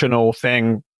emotional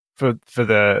thing for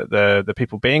the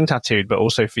people being tattooed, but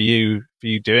also for you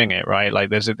doing it, right? Like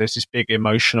there's this big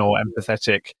emotional,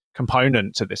 empathetic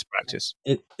component to this practice.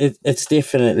 It's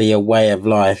definitely a way of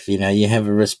life. You have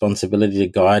a responsibility to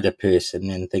guide a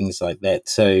person and things like that.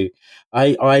 So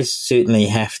I certainly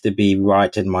have to be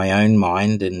right in my own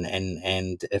mind, and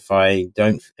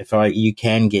you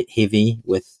can get heavy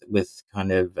with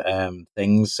kind of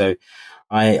things. So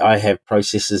I have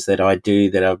processes that I do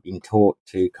that I've been taught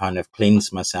to kind of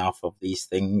cleanse myself of these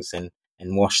things and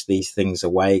wash these things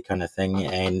away kind of thing,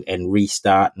 and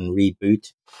restart and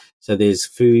reboot. So there's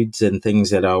foods and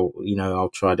things that I'll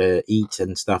try to eat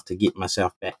and stuff to get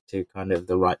myself back to kind of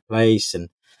the right place, and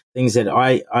things that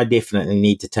I definitely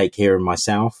need to take care of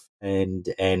myself and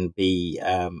be,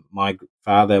 my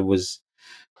father was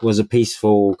a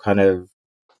peaceful kind of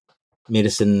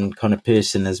medicine kind of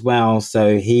person as well.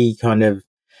 So he kind of,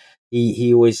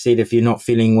 he always said, if you're not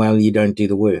feeling well, you don't do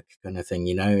the work kind of thing,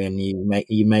 and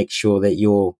you make sure that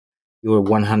you're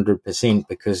 100%,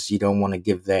 because you don't want to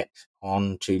give that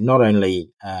on to not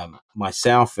only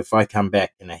myself. If I come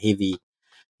back in a heavy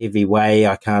way,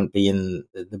 I can't be in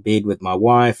the bed with my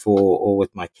wife or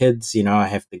with my kids. I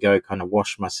have to go kind of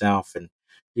wash myself and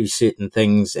do certain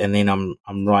things, and then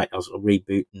I'm right. I'll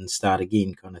reboot and start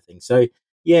again, kind of thing. So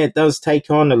yeah, it does take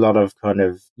on a lot of kind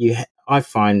of I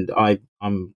find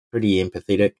I'm pretty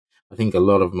empathetic. I think a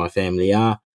lot of my family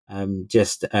are.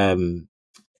 Just you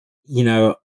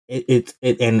know,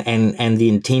 and the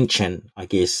intention, I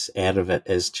guess, out of it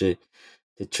is to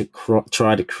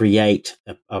try to create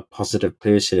a positive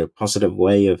person, a positive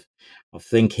way of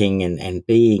thinking and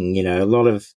being. A lot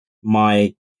of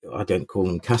my, I don't call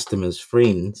them customers,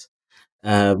 friends,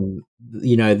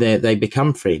 they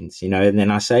become friends, and then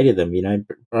I say to them,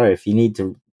 bro, if you need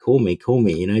to call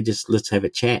me, just let's have a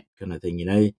chat kind of thing,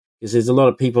 because there's a lot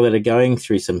of people that are going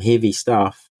through some heavy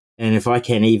stuff. And if I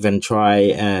can even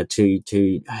try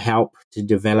to help to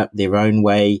develop their own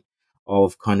way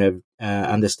of kind of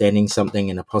understanding something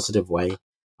in a positive way,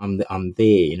 I'm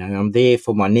there. I'm there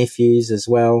for my nephews as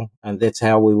well, and that's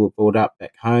how we were brought up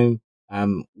back home.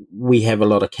 We have a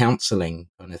lot of counselling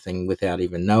kind of thing without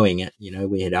even knowing it.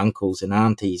 We had uncles and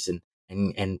aunties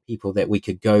and people that we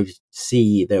could go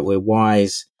see that were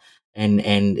wise. And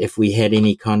if we had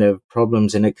any kind of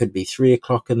problems, and it could be 3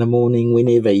 o'clock in the morning,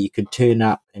 whenever, you could turn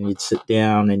up and you'd sit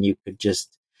down and you could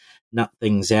just nut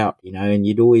things out, and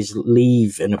you'd always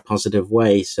leave in a positive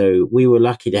way. So we were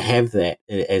lucky to have that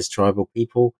as tribal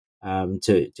people,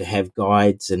 to have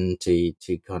guides and to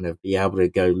kind of be able to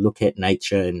go look at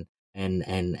nature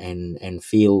and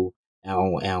feel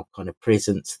our kind of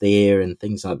presence there and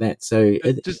things like that. So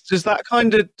does that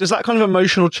kind of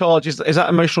emotional charge, is that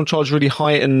emotional charge really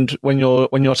heightened when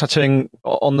you're tattooing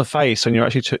on the face, and you're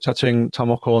actually tattooing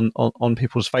tamoko on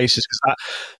people's faces?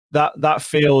 Because that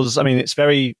feels, I mean, it's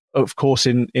very, of course,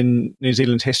 in New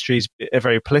Zealand history, is a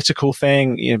very political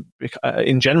thing.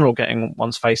 In general, getting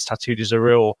one's face tattooed is a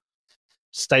real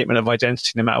statement of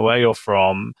identity, no matter where you're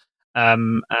from.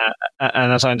 And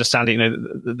as I understand it,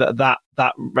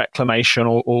 that reclamation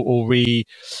or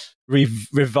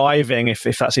reviving, if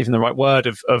that's even the right word,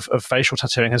 of facial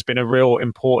tattooing has been a real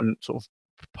important sort of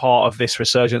part of this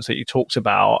resurgence that you talked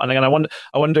about. And again, I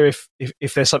wonder if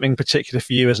there's something particular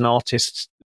for you as an artist,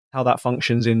 how that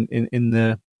functions in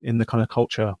the kind of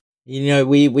culture.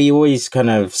 We always kind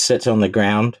of sit on the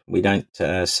ground. We don't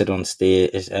sit on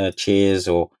chairs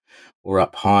or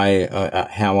up high.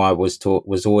 How I was taught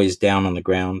was always down on the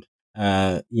ground.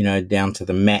 Down to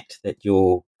the mat that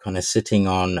you're kind of sitting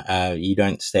on. You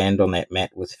don't stand on that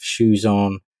mat with shoes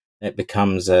on. That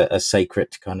becomes a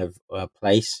sacred kind of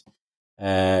place.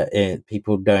 And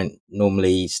people don't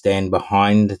normally stand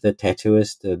behind the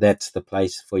tattooist. That's the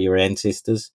place for your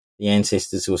ancestors. The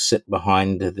ancestors will sit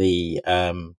behind the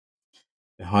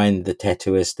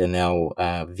tattooist, and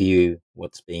they'll view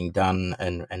what's being done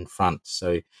in front.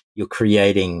 So you're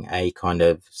creating a kind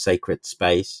of sacred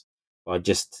space by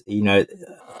just, a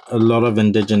lot of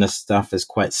Indigenous stuff is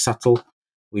quite subtle.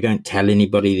 We don't tell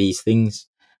anybody these things.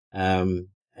 But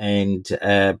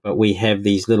we have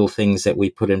these little things that we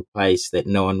put in place that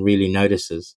no one really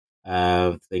notices.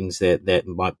 Things that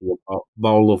might be a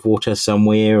bowl of water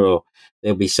somewhere, or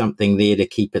there'll be something there to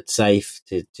keep it safe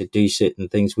to do certain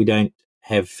things. We don't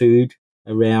have food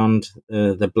around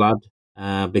the blood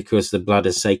because the blood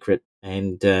is sacred,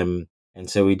 and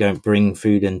so we don't bring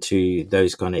food into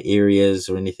those kind of areas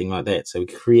or anything like that. So we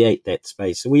create that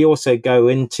space. So we also go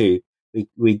into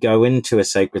a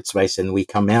sacred space, and we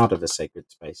come out of a sacred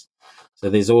space.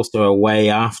 So there's also a way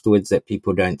afterwards that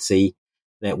people don't see,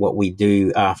 that what we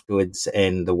do afterwards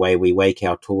and the way we wake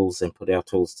our tools and put our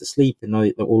tools to sleep and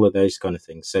all of those kind of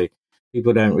things. So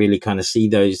people don't really kind of see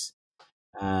those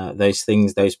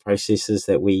things, those processes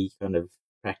that we kind of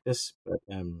practice. But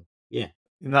yeah.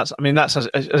 And that's as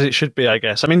it should be, I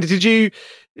guess. I mean, did you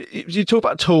talk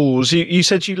about tools? You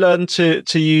said you learned to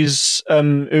use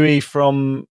ui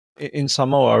from in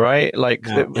Samoa, right? Like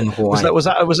in Hawaii. Was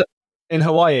that in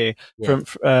Hawaii? Yeah.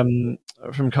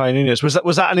 From Kai Nunes? Was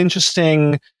that an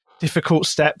interesting, difficult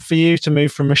step for you to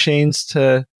move from machines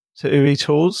to ui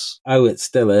tools? Oh, it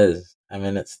still is. I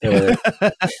mean, it still is.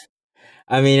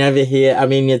 I mean, over here,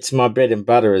 it's my bread and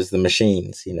butter is the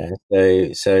machines,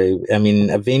 So, I mean,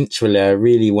 eventually I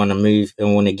really want to move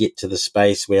and want to get to the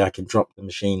space where I can drop the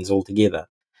machines altogether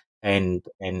and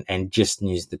just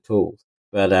use the tools.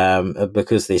 But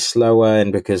because they're slower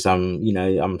and because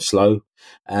I'm slow,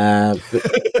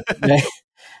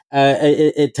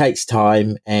 it takes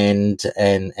time and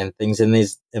things, and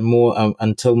there's more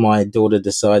until my daughter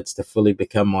decides to fully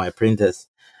become my apprentice.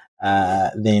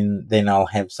 Then I'll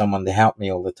have someone to help me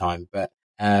all the time. But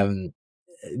the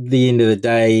end of the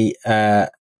day,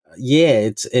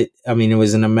 it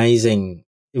was an amazing.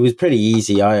 It was pretty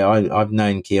easy. I've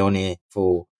known Keone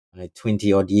for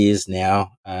 20 odd years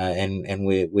now, and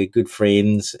we're good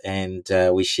friends, and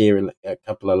we share a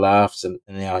couple of laughs in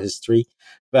our history.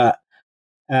 But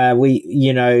he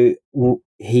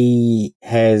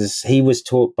was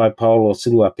taught by Paulo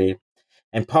Suluape,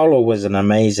 and Paulo was an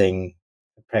amazing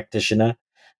practitioner.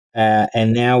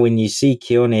 And now when you see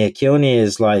Keone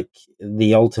is like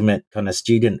the ultimate kind of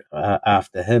student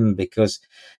after him, because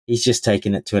he's just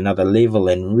taken it to another level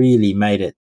and really made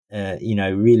it,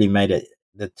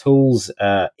 the tools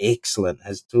are excellent.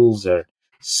 His tools are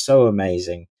so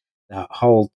amazing. The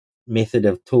whole method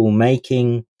of tool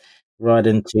making, right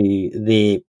into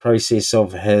the process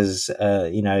of his,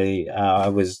 I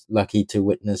was lucky to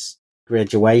witness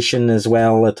graduation as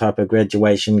well, a type of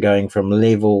graduation going from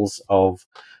levels of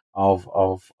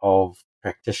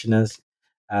practitioners,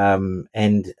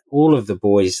 and all of the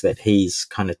boys that he's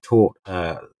kind of taught,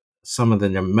 some of the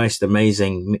most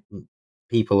amazing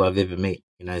people I've ever met.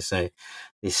 So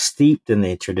they're steeped in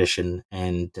their tradition,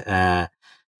 and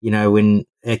when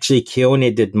actually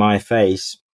Keone did my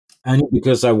face, only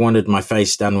because I wanted my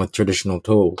face done with traditional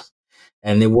tools,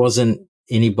 and there wasn't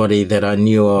anybody that I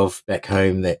knew of back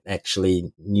home that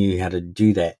actually knew how to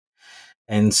do that.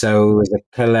 And so it was a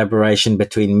collaboration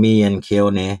between me and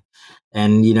Keone,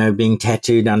 And, you know, being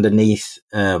tattooed underneath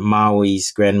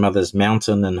Maui's grandmother's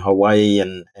mountain in Hawaii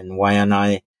and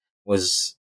Waianae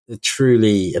was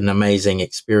truly an amazing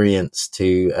experience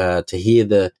to hear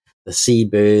the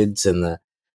seabirds and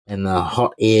the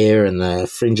hot air and the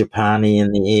frangipani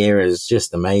in the air is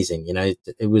just amazing. You know,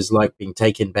 it was like being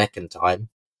taken back in time.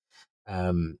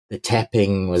 The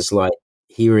tapping was like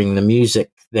hearing the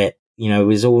music that, you know,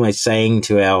 was almost saying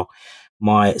to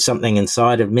something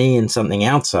inside of me and something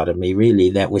outside of me,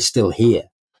 really, that we're still here.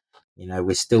 You know,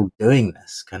 we're still doing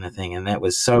this kind of thing. And that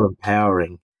was so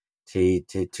empowering to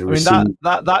receive. I mean,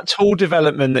 that tool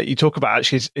development that you talk about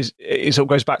actually is sort of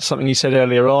goes back to something you said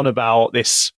earlier on about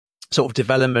this sort of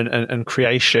development and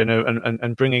creation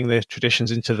and bringing the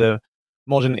traditions into the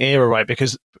modern era, right?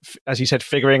 Because, as you said,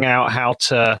 figuring out how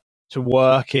to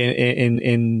work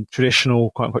in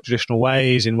traditional, quote unquote, traditional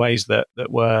ways, in ways that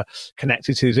were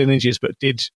connected to these lineages, but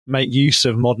did make use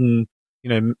of modern, you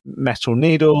know, metal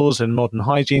needles and modern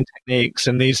hygiene techniques.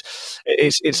 And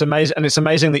it's amazing. And it's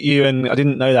amazing that you, and I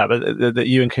didn't know that, but that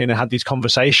you and Kuna had these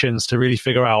conversations to really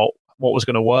figure out what was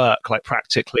going to work, like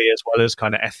practically as well as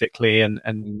kind of ethically and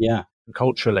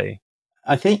culturally.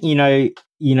 I think, you know,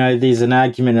 there's an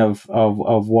argument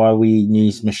of why we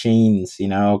use machines. You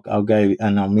know, I'll go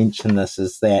and I'll mention this,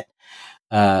 is that,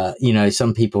 you know,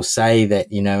 some people say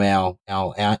that, you know,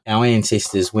 our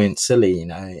ancestors weren't silly. You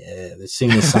know, as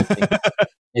soon as something,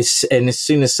 as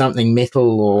soon as something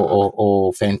metal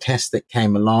or fantastic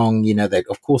came along, you know, that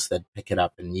of course they'd pick it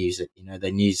up and use it. You know, they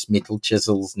use metal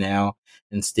chisels now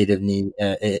instead of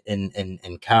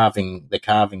in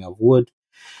carving of wood.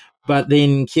 But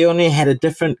then Keone had a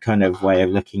different kind of way of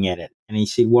looking at it, and he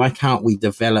said, "Why can't we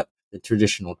develop the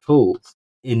traditional tools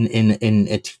in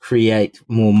to create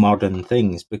more modern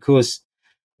things? Because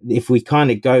if we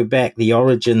kind of go back, the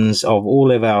origins of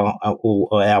all of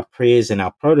our prayers and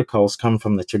our protocols come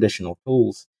from the traditional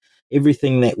tools.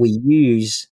 Everything that we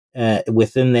use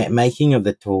within that making of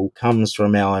the tool comes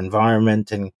from our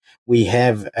environment, and we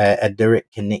have a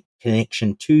direct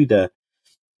connection to the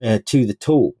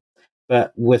tool.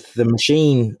 But with the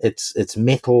machine, it's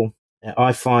metal.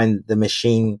 I find the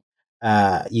machine,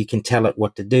 you can tell it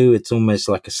what to do. It's almost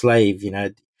like a slave, you know.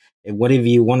 Whatever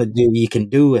you want to do, you can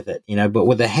do with it, you know. But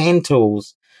with the hand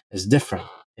tools, it's different.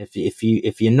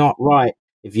 If you're not right,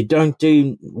 if you don't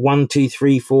do 1, 2,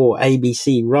 3, 4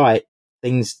 ABC right,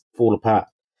 things fall apart.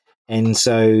 And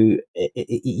so,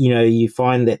 you know, you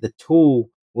find that the tool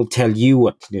will tell you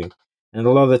what to do. And a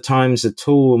lot of the times the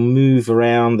tool will move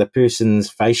around the person's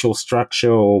facial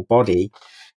structure or body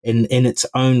in its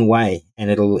own way, and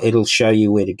it'll show you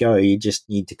where to go. You just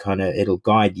need to it'll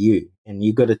guide you, and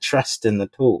you've got to trust in the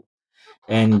tool.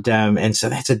 And so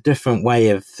that's a different way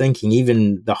of thinking.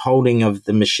 Even the holding of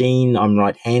the machine, I'm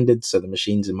right-handed, so the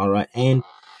machine's in my right hand.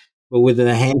 But with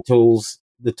the hand tools,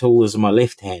 the tool is in my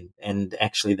left hand, and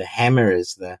actually the hammer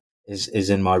is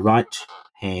in my right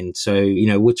hand. So, you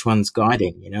know, which one's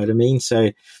guiding? You know what I mean?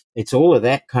 So it's all of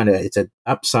that it's an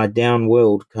upside down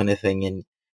world kind of thing,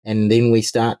 and then we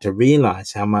start to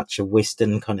realize how much of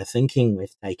Western kind of thinking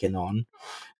we've taken on.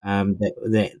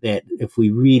 That if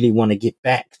we really want to get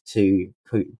back to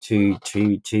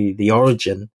the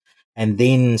origin, and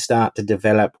then start to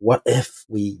develop, what if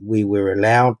we were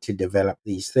allowed to develop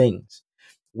these things,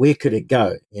 where could it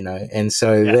go, you know? And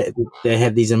so we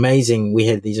had these amazing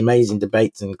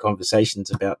debates and conversations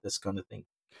about this kind of thing.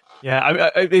 Yeah,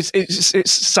 it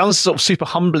sounds sort of super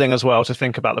humbling as well to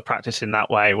think about the practice in that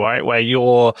way, right? Where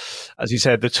you're, as you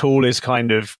said, the tool is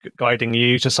kind of guiding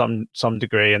you to some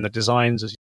degree, and the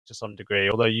designs to some degree.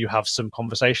 Although you have some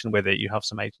conversation with it, you have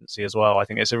some agency as well. I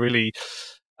think it's a really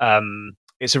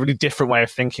different way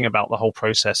of thinking about the whole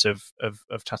process of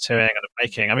tattooing and of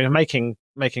making. I mean,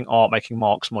 making art, making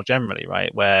marks more generally,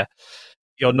 right? Where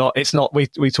you're not, it's not, we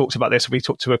talked about this, we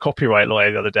talked to a copyright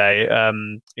lawyer the other day,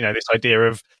 you know, this idea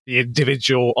of the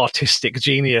individual artistic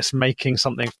genius making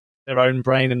something their own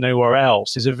brain and nowhere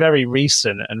else is a very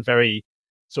recent and very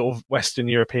sort of Western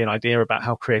European idea about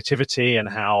how creativity and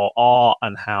how art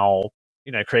and how,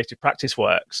 you know, creative practice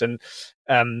works. And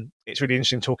it's really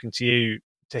interesting talking to you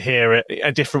to hear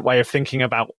a different way of thinking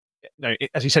about, you know,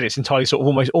 as you said, it's entirely sort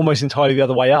of almost entirely the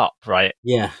other way up, right?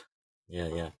 Yeah.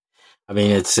 I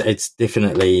mean, it's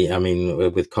definitely, I mean,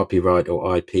 with copyright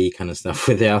or IP kind of stuff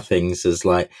with our things is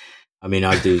like, I mean,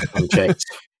 I do contracts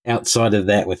outside of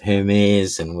that with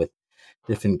Hermes and with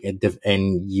different,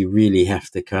 and you really have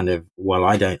to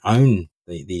I don't own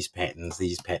these patterns.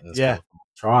 These patterns come from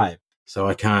the tribe, so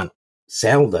I can't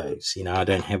sell those. You know, I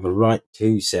don't have a right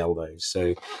to sell those.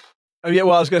 So,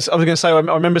 well, I was going to say, I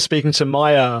remember speaking to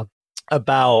Maya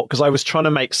about, because I was trying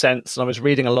to make sense, and I was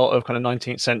reading a lot of kind of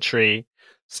 19th century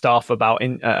stuff about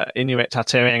Inuit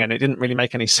tattooing, and it didn't really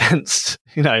make any sense,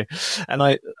 you know.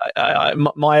 And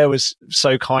Maya was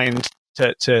so kind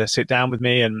to sit down with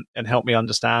me and help me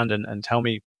understand and tell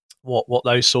me what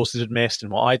those sources had missed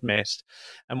and what I'd missed.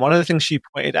 And one of the things she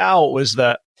pointed out was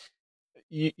that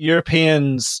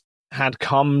Europeans had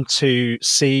come to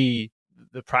see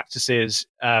the practices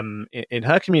in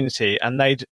her community, and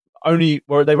they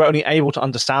were only able to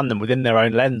understand them within their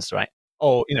own lens, right?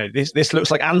 Oh, you know, this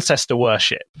looks like ancestor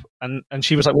worship, and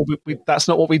she was like, well, that's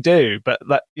not what we do, but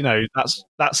that, you know, that's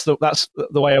the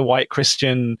way a white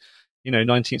Christian, you know,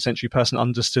 19th century person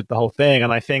understood the whole thing.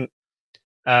 And I think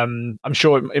I'm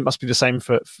sure it must be the same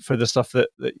for the stuff that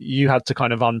you had to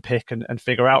kind of unpick and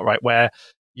figure out, right, where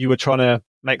you were trying to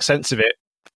make sense of it,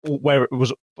 where it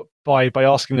was by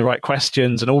asking the right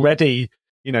questions, and already,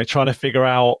 you know, trying to figure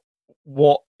out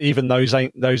what even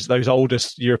those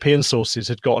oldest European sources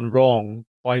had gotten wrong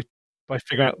by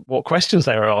figuring out what questions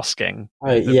they were asking.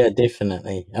 Oh yeah,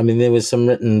 definitely. I mean, there's some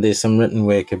written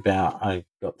work about, I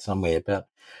got somewhere about,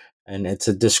 and it's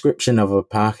a description of a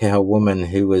Pākehā woman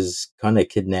who was kind of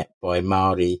kidnapped by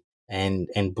Māori and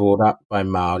brought up by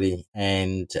Māori,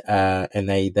 and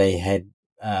they had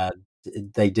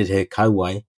they did her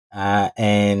kauai,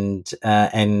 and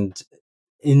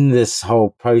in this whole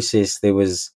process there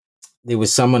was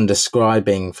someone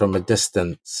describing from a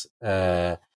distance,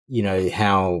 you know,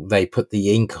 how they put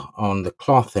the ink on the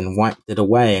cloth and wiped it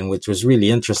away, and which was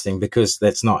really interesting because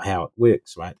that's not how it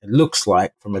works, right? It looks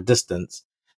like from a distance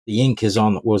the ink was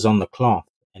on the cloth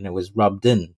and it was rubbed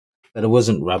in, but it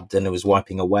wasn't rubbed in, it was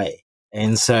wiping away.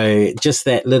 And so just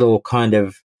that little kind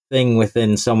of thing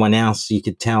within someone else, you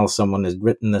could tell someone had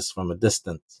written this from a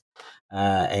distance,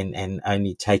 and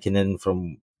only taken in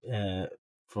from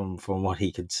what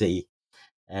he could see,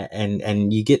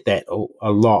 and you get that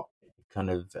a lot. Kind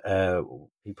of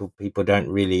people don't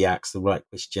really ask the right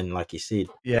question, like you said.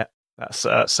 Yeah, that's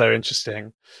so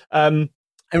interesting.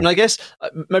 I mean, I guess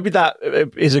maybe that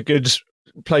is a good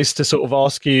place to sort of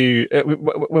ask you.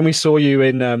 When we saw you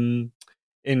in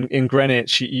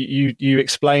Greenwich, you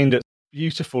explained at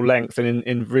beautiful length and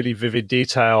in really vivid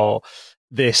detail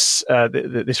this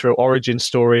this real origin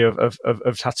story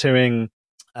of tattooing,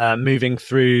 moving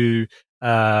through,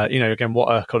 you know, again, what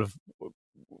a kind of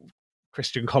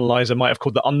Christian colonizer might have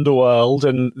called the underworld,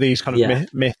 and these kind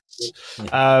of myths.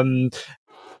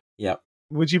 Yeah.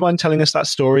 Would you mind telling us that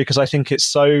story? Because I think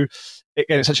it's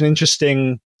it's such an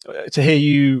interesting, to hear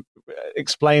you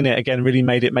explain it again, really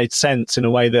made sense in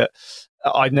a way that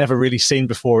I'd never really seen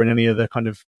before in any of the kind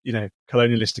of, you know,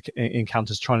 colonialistic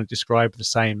encounters trying to describe the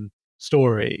same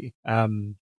story.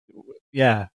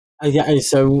 Yeah.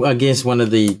 So I guess one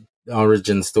of the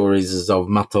origin stories is of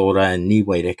Mataora and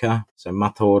Niwaireka. So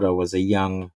Mataora was a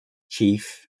young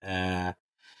chief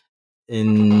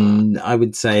in, I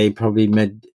would say, probably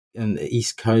mid in the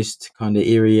East Coast kind of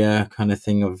area, kind of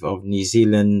thing of New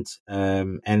Zealand,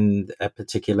 and a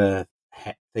particular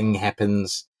thing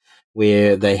happens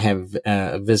where they have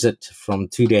a visit from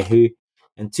Tūrehu,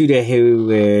 and Tūrehu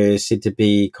were said to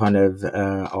be kind of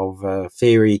a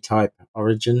fairy type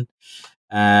origin,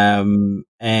 and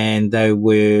they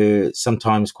were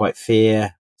sometimes quite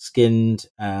fair skinned.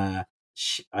 I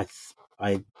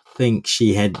think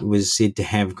she was said to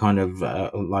have kind of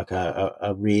like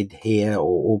a red hair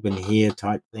or auburn hair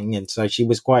type thing, and so she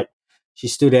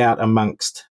stood out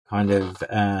amongst kind of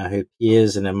her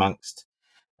peers and amongst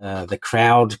the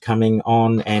crowd coming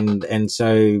on, and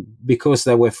so because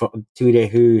they were from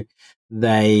Tūrehu,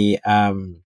 they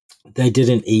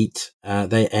didn't eat,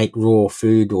 they ate raw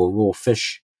food or raw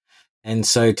fish, and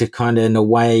so to kind of, in a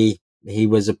way, he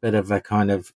was a bit of a kind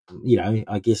of, you know,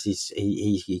 I guess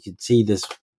he could see this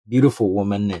beautiful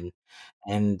woman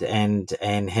and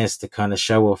has to kind of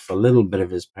show off a little bit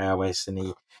of his prowess,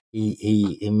 and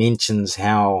he mentions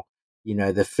how, you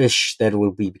know, the fish that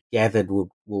will be gathered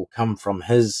will come from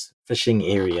his fishing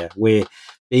area, where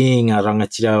being a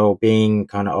rangatira or being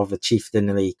kind of a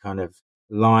chieftainly kind of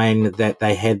line, that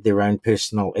they had their own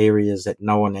personal areas that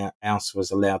no one else was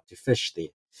allowed to fish there.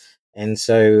 And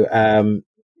so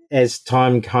as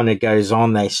time kind of goes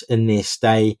on, they in their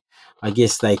stay, I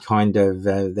guess they kind of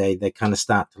they kind of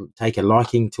start to take a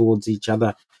liking towards each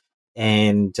other,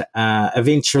 and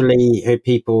eventually her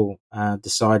people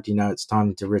decide, you know, it's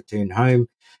time to return home,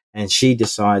 and she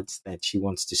decides that she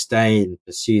wants to stay and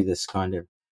pursue this kind of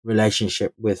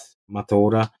relationship with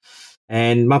Mataora.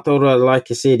 And Mataora,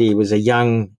 like I said, he was a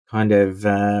young kind of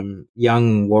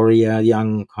young warrior,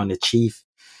 young kind of chief.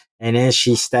 And as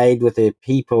she stayed with her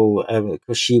people,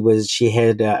 because she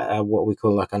had what we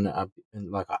call like a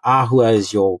ahua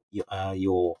is your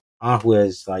ahua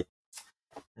is like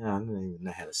I don't even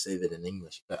know how to say that in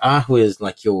English, but ahua is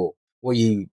like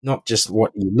not just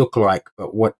what you look like,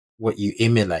 but what you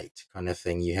emulate kind of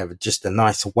thing. You have just a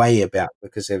nice way about,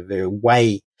 because of the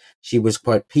way she was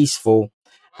quite peaceful.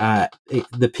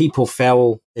 The people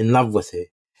fell in love with her,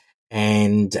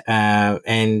 and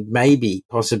maybe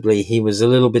possibly he was a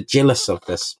little bit jealous of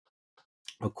this.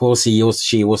 Of course,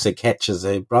 she also catches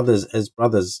his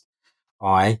brother's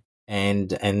eye, and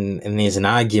there's an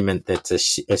argument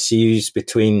that's ensues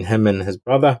between him and his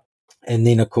brother, and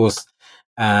then of course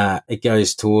it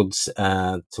goes towards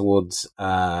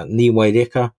Niue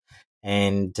Reka,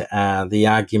 and the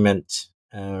argument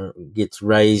gets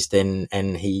raised,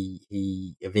 and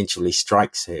he eventually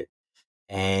strikes her,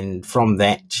 and from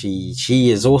that she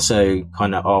is also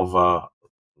kind of a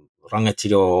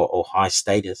rangatira or high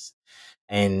status,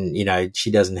 and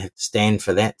she doesn't have to stand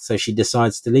for that, so she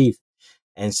decides to leave.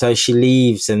 And so she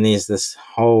leaves, and there's this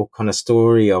whole kind of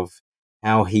story of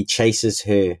how he chases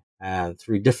her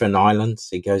through different islands.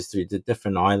 He goes through the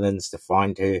different islands to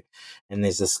find her, and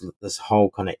there's this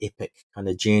whole kind of epic kind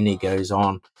of journey goes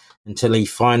on until he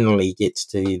finally gets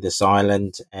to this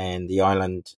island, and the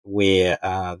island where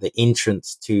the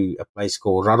entrance to a place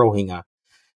called Rarohinga.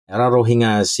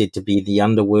 Rarohinga is said to be the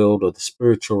underworld or the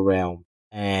spiritual realm,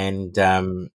 and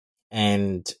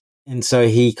and so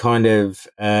he kind of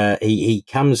he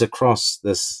comes across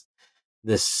this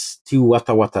tu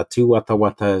wata wata. Tu wata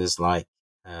wata is like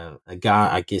a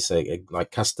guard, I guess,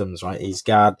 like customs, right? He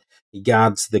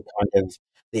guards the kind of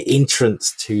the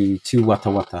entrance to tu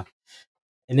wata wata.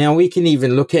 And now we can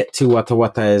even look at tu wata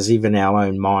wata as even our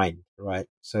own mind, right?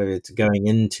 So it's going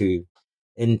into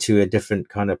a different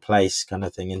kind of place, kind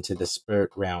of thing, into the spirit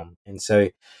realm. And so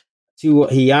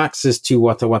he asks Tu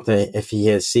Wata Wata if he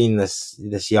has seen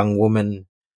this young woman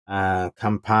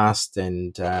come past,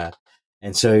 and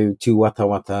so Tu Wata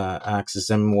Wata asks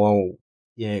him, well,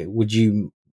 yeah, would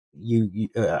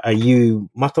are you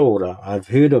Mataora? I've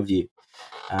heard of you.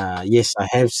 Yes, I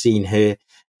have seen her.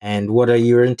 And what are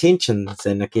your intentions?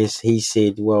 And I guess he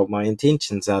said, well, my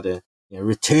intentions are to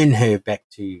return her back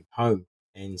to home.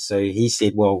 And so he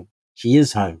said, well, she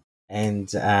is home. And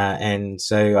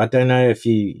so I don't know if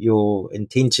your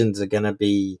intentions are going to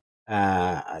be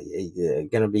you're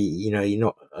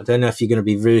not. I don't know if you're going to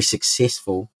be very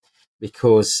successful,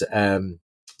 because in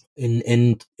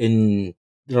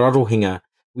Rarohinga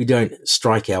we don't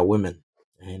strike our women,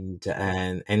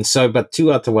 and so, but Tu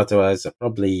Atawatawas are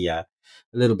probably a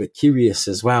little bit curious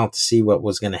as well to see what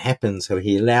was going to happen, so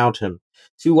he allowed him.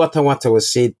 Tu Watawata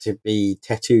was said to be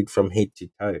tattooed from head to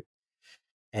toe.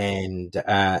 And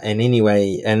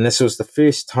anyway, and this was the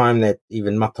first time that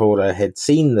even Mataora had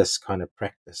seen this kind of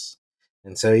practice.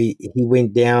 And so he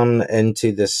went down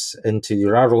into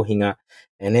Rarohinga,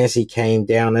 and as he came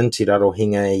down into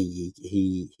Rarohinga,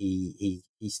 he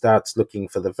starts looking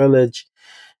for the village,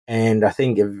 and I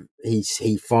think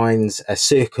he finds a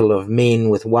circle of men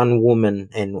with one woman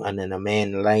and then a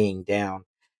man laying down,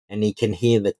 and he can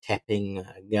hear the tapping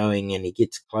going, and he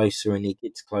gets closer and he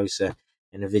gets closer,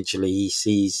 and eventually he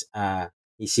sees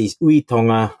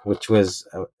Uitonga, which was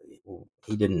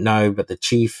he didn't know, but the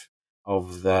chief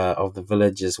of the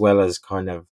village, as well as kind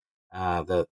of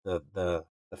the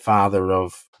father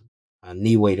of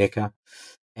Niue Reka.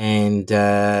 And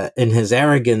in his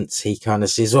arrogance, he kind of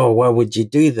says, "Oh, why would you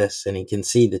do this?" And he can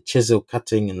see the chisel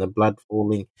cutting and the blood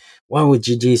falling. Why would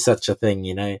you do such a thing,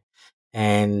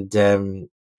 And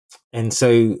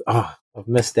so, I've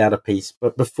missed out a piece.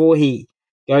 But before he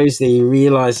goes there, he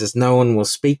realizes no one will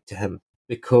speak to him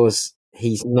because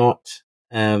he's not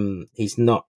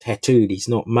tattooed, he's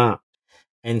not marked,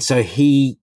 and so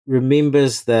he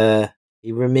remembers the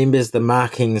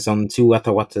markings on Tu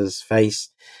Watawata's face,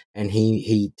 and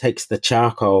he takes the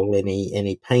charcoal and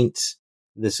he paints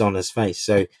this on his face.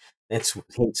 So that's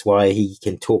hence why he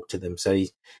can talk to them. So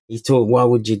he's taught, why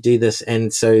would you do this?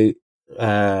 And so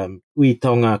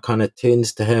Uitonga kind of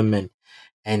turns to him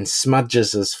and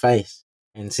smudges his face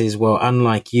and says, well,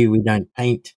 unlike you, we don't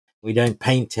paint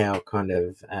our kind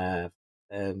of our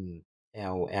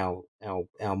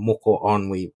moko on,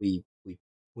 we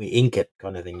ink it,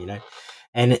 kind of thing,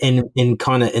 and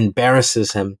kind of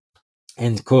embarrasses him.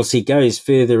 And of course he goes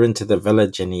further into the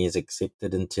village, and he is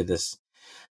accepted into this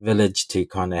village to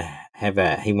kind of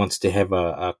he wants to have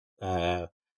a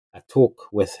talk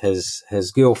with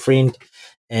his girlfriend,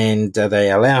 and they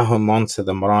allow him onto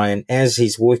the marae. And as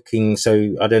he's working,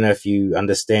 so I don't know if you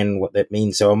understand what that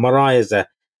means. So a marae is a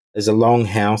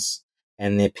longhouse,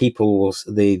 and the people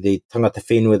the tangata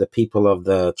whenua, the people of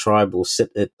the tribe, will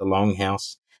sit at the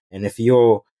longhouse. And if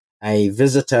you're a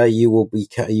visitor, you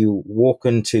walk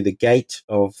into the gate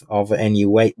and you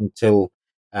wait until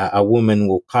a woman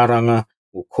will karanga,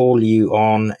 will call you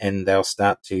on, and they'll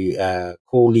start to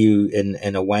call you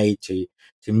in a way to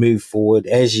move forward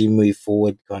as you move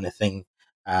forward, kind of thing.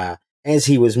 As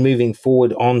he was moving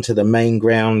forward onto the main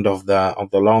ground of the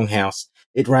longhouse,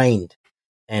 it rained,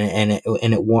 and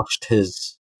it washed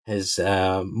his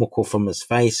moko from his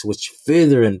face, which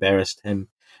further embarrassed him,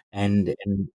 and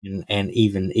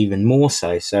even more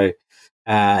so. So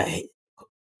uh,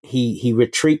 he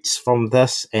retreats from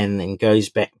this and goes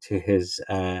back to his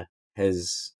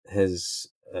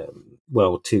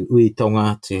well, to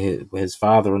Uitonga, to his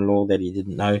father-in-law that he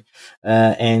didn't know,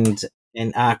 and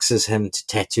asks him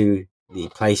to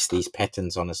place these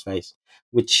patterns on his face,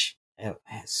 which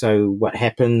so what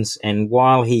happens, and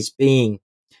while he's being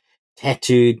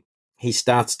tattooed, he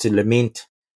starts to lament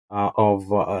of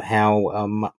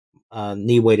how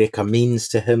Niwereka means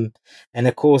to him. And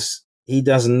of course, he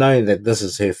doesn't know that this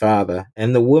is her father.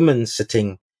 And the woman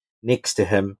sitting next to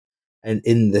him and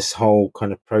in this whole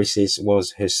kind of process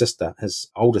was her sister, his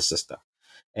older sister.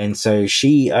 And so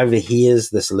she overhears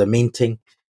this lamenting,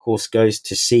 of course, goes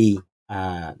to see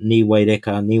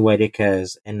Niwereka. Niwereka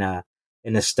is in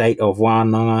a state of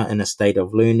wānanga, in a state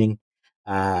of learning.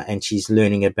 And she's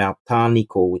learning about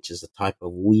tāniko, which is a type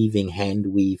of weaving, hand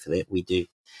weave that we do.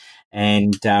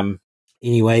 And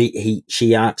anyway,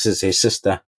 she asks her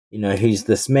sister, who's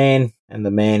this man? And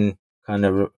the man kind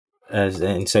of,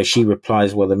 and so she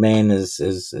replies, well, the man is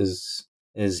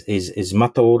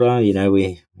Mataora.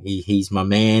 He's my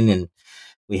man, and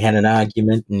we had an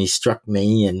argument, and he struck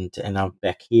me, and I'm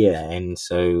back here, and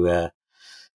so.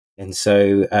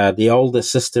 The older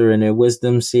sister in her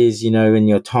wisdom says, in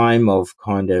your time of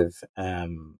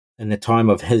in the time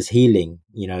of his healing,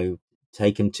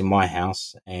 take him to my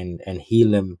house and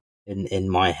heal him in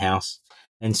my house.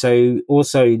 And so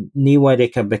also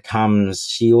Niwareka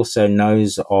she also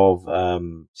knows of,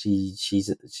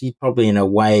 she's probably in a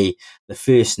way the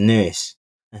first nurse.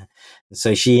 And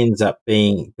so she ends up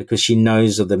being, because she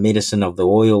knows of the medicine of the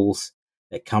oils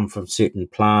that come from certain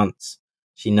plants.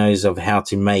 She knows of how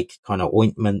to make kind of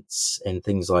ointments and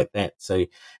things like that. So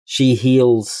she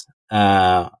heals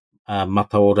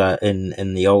Mataora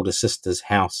in the older sister's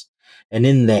house. And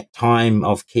in that time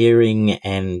of caring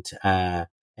and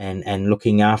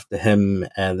looking after him,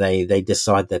 they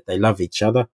decide that they love each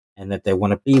other and that they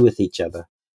want to be with each other.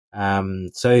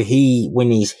 So when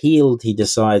he's healed, he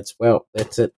decides, well,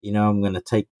 that's it. I'm going to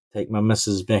take my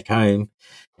missus back home.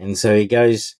 And so he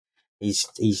goes,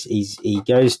 he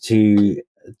goes to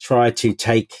try to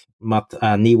take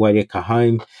Niwareka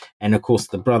home, and of course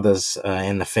the brothers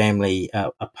and the family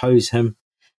oppose him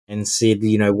and said,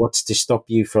 what's to stop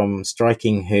you from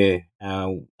striking her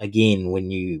again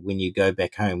when you go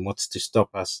back home? What's to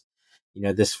stop us,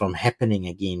 this from happening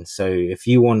again? So if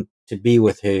you want to be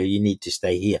with her, you need to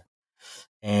stay here.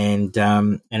 And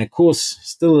of course,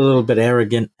 still a little bit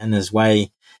arrogant in his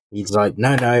way. He's like,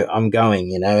 no, I'm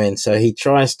going, and so he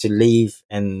tries to leave.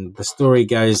 And the story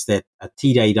goes that a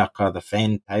tireiraka, the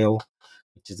fantail,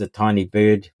 which is a tiny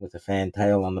bird with a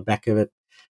fantail on the back of it,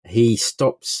 he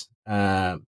stops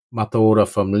Mataora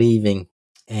from leaving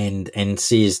and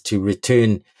says to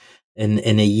return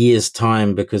in a year's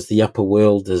time, because the upper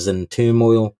world is in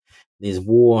turmoil. There's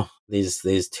war,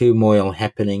 there's turmoil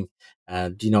happening.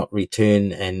 Do not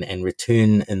return, and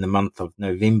return in the month of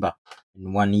November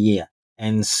in 1 year.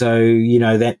 And so,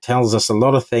 that tells us a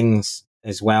lot of things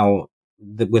as well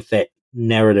with that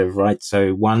narrative, right?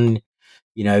 So one,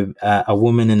 a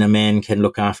woman and a man can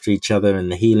look after each other in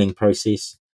the healing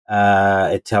process.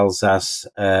 It tells us,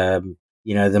 the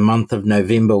month of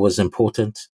November was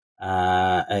important.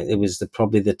 It was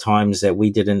probably the times that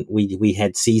we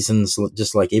had seasons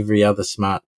just like every other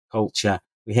smart culture.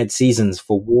 We had seasons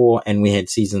for war, and we had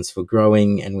seasons for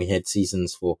growing, and we had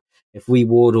seasons for, if we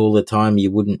warred all the time,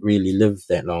 you wouldn't really live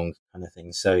that long, kind of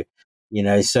thing. So, you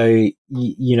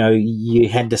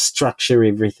had to structure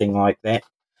everything like that.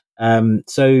 And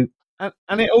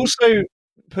it also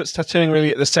puts tattooing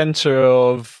really at the center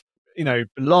of,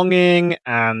 belonging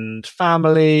and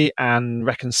family and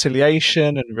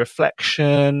reconciliation and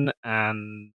reflection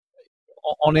and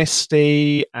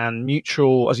honesty and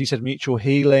mutual, as you said, mutual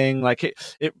healing. Like it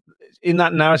in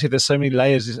that narrative, there's so many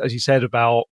layers, as you said,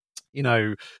 about,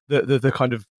 the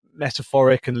kind of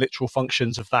metaphoric and literal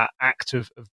functions of that act of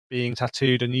being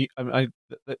tattooed. And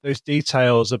those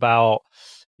details about,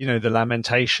 the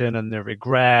lamentation and the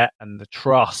regret and the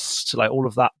trust, like all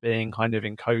of that being kind of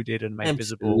encoded and made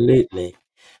visible. Absolutely.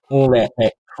 All that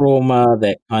trauma,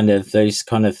 those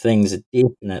kind of things,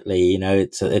 definitely,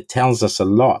 it tells us a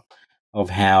lot of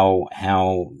how,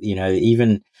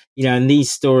 even, in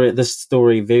this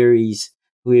story varies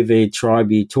whoever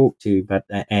tribe you talk to, but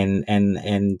and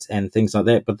things like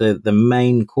that. But the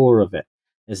main core of it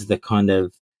is the kind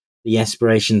of the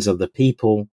aspirations of the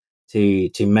people to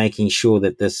making sure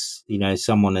that this,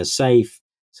 someone is safe,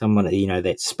 someone,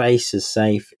 that space is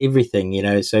safe,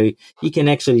 everything, so you can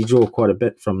actually draw quite a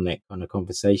bit from that kind of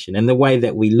conversation. And the way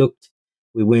that we looked,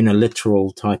 we weren't a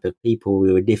literal type of people.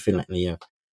 We were definitely a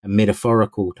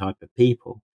metaphorical type of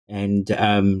people. And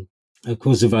of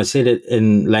course, if I said it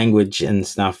in language and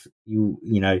stuff,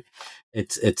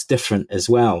 it's different as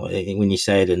well. When you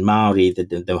say it in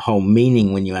Māori, the whole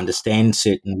meaning, when you understand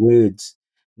certain words,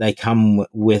 they come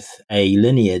with a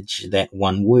lineage, that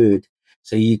one word.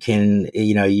 So you can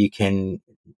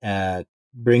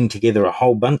bring together a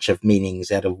whole bunch of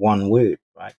meanings out of one word,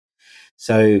 right?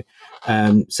 So,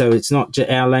 so it's not just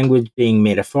our language being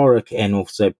metaphoric and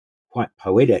also quite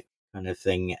poetic kind of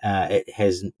thing. It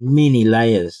has many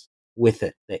layers with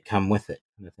it that come with it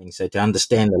kind of thing. So to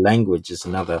understand the language is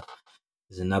another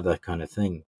kind of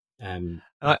thing. And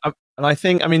I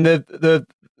think, I mean, the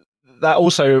that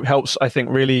also helps, I think,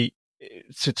 really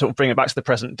to bring it back to the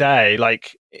present day.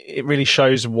 Like, it really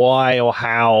shows why or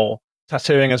how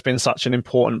tattooing has been such an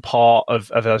important part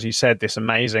of, as you said, this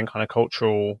amazing kind of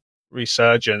cultural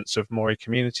resurgence of Maori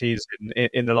communities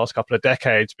in the last couple of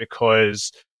decades,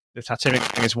 because the tattooing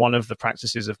is one of the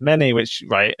practices of many which,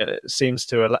 right, seems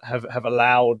to have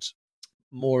allowed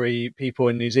Maori people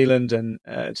in New Zealand and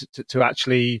to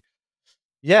actually,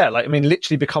 yeah, like, I mean,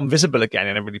 literally become visible again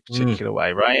in a really particular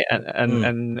way, right?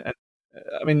 And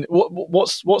I mean,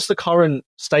 what's the current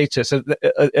status? Are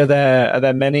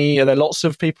there lots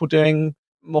of people doing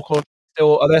Moko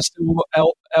still? Are there still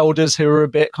elders who are a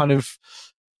bit kind of,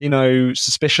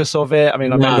 suspicious of it? I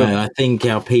mean, I think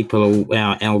our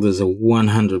elders are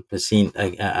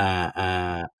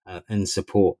 100% in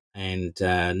support. And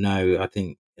no, I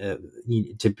think,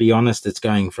 to be honest, it's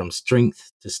going from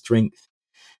strength to strength.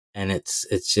 And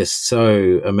it's just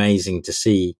so amazing to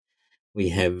see. We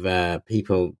have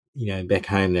people, back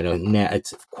home that are now,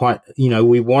 it's quite,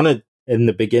 we wanted in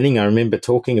the beginning, I remember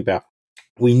talking about,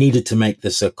 we needed to make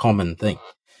this a common thing.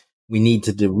 We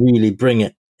needed to really bring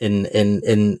it in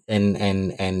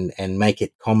and make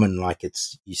it common, like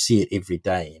you see it every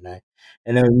day,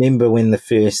 And I remember when the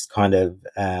first kind of,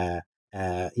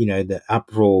 the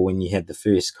uproar, when you had the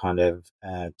first kind of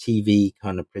TV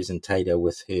kind of presentator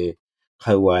with her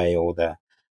kawe, or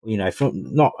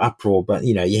from not uproar, but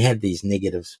you had these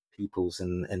negative peoples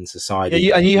in society.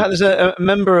 Yeah, and you had, there's a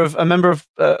member of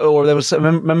or there was a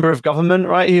member of government,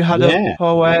 right? You had a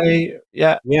kawe,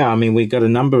 yeah. I mean, we got a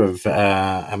number of.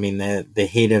 The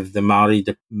head of the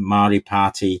Māori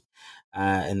party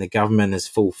in the government is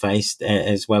full faced,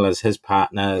 as well as his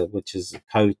partner, which is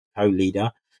co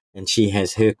leader, and she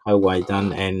has her kawe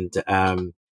done, and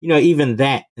even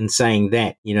that, in saying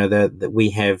that, that we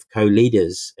have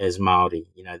co-leaders as Māori,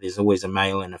 there's always a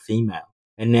male and a female.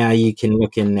 And now you can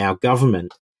look in, our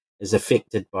government is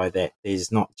affected by that.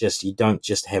 There's not just, you don't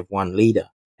just have one leader,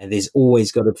 and there's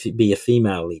always got to be a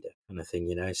female leader kind of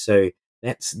thing, So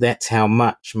that's how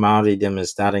much Māoridom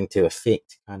is starting to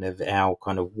affect kind of our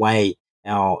kind of way,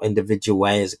 our individual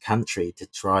way as a country, to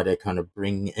try to kind of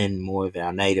bring in more of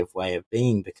our native way of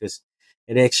being, because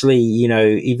it actually,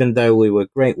 even though we were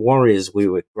great warriors, we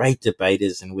were great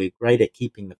debaters, and we're great at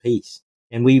keeping the peace.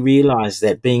 And we realized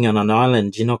that being on an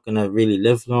island, you're not going to really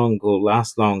live long or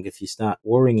last long if you start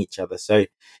warring each other. So,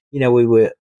 we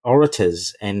were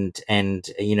orators, and I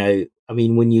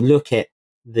mean, when you look at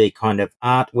the kind of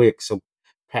artworks or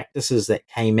practices that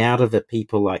came out of it,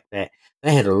 people like that,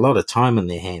 they had a lot of time on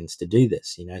their hands to do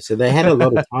this, so they had a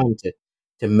lot of time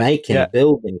to make and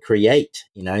build and create,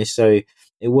 so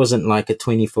it wasn't like a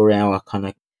 24-hour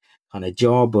kind of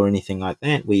job or anything like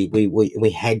that.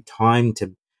 We had time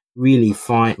to really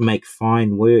make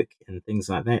fine work and things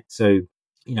like that. So,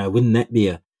 wouldn't that be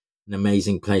an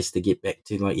amazing place to get back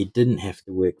to? Like, you didn't have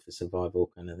to work for survival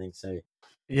kind of thing. So,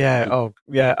 yeah. Oh,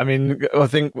 yeah. I mean, I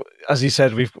think, as you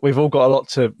said, we've all got a lot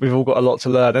to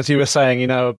learn. As you were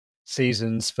saying,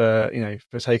 seasons for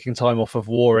taking time off of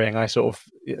warring. I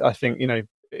think,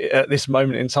 at this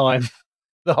moment in time,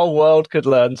 the whole world could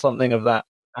learn something of that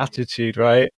attitude,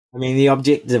 right? I mean, the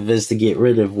objective is to get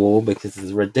rid of war because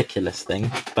it's a ridiculous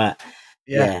thing. But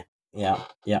yeah,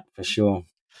 for sure,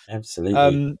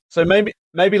 absolutely. So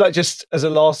maybe like, just as a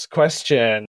last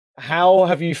question, how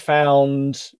have you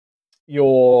found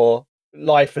your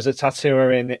life as a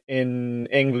tattooer in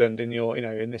England, in your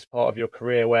in this part of your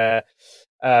career where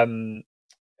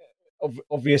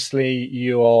obviously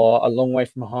you are a long way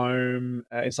from home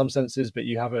in some senses, but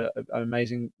you have an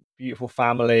amazing, beautiful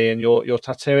family, and you're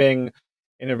tattooing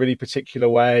in a really particular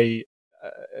way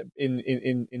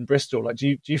in Bristol? Like,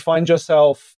 do you find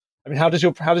yourself? I mean, how does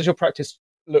your practice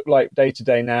look like day to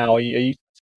day now? Are you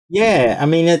Yeah, I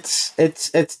mean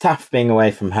it's tough being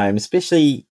away from home,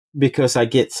 especially because I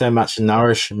get so much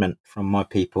nourishment from my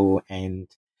people and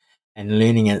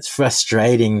learning. And it's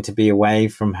frustrating to be away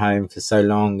from home for so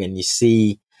long, and you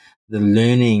see the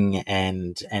learning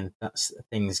and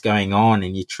things going on,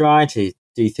 and you try to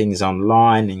do things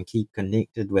online and keep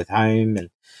connected with home and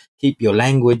keep your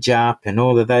language up and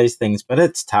all of those things. But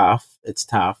it's tough. It's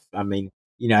tough. I mean,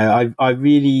 I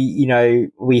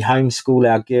really, we homeschool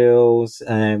our girls,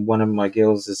 and one of my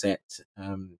girls is at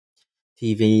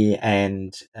TV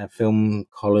and film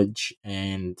college,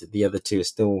 and the other two are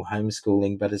still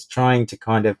homeschooling, but it's trying to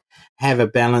kind of have a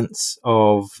balance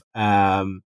of,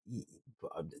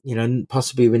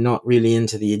 possibly we're not really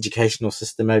into the educational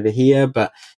system over here,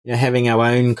 but, having our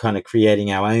own kind of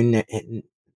creating our own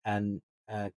and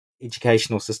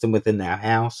educational system within our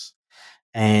house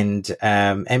and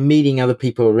meeting other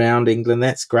people around England.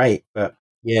 That's great. But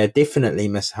yeah, definitely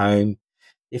miss home.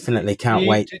 Definitely can't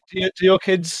wait. do your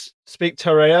kids speak Te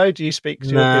Reo? Do you speak to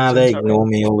your Nah, kids in they Te Reo? ignore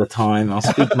me all the time. I'll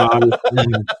speak Māori.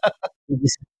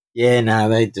 Yeah, no,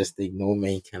 they just ignore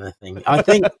me, kind of thing. I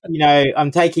think,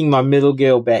 I'm taking my middle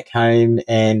girl back home,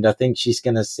 and I think she's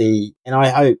going to see, and I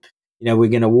hope, we're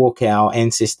going to walk our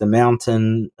ancestor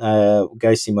mountain,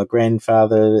 go see my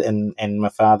grandfather and my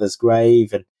father's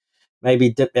grave, and maybe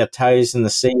dip our toes in the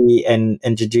sea and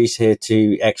introduce her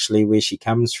to actually where she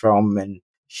comes from and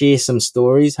share some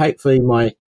stories. Hopefully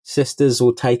my sisters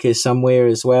will take her somewhere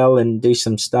as well and do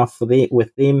some stuff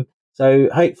with them. So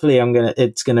hopefully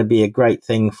it's gonna be a great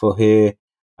thing for her.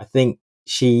 I think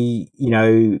she,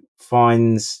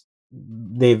 finds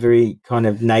they're very kind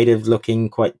of native looking,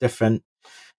 quite different,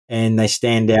 and they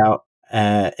stand out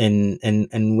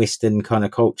in Western kind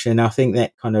of culture. And I think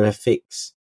that kind of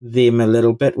affects them a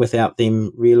little bit without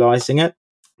them realizing it.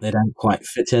 They don't quite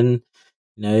fit in,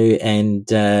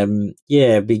 and I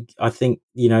think,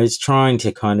 it's trying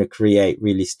to kind of create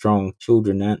really strong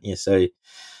children, aren't you? So,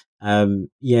 I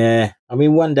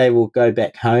mean, one day we'll go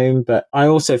back home, but I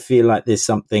also feel like there's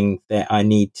something that I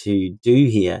need to do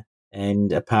here.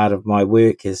 And a part of my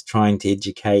work is trying to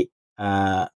educate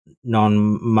non-Māori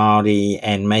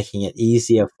and making it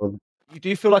easier for. You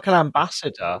do feel like an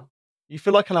ambassador. You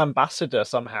feel like an ambassador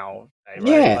somehow, right?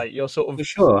 Yeah, Like you're sort of for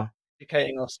sure.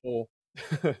 educating us all.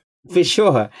 For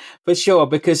sure,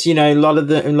 because a lot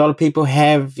of people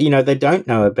have, they don't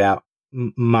know about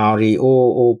Maori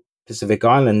or Pacific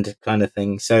Island kind of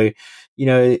thing. So,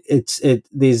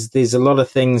 there's a lot of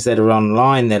things that are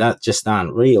online that just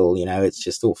aren't real. It's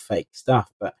just all fake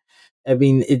stuff. But I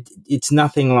mean, it's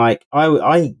nothing like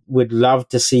I would love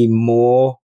to see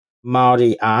more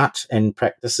Maori art and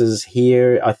practices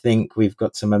here. I think we've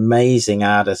got some amazing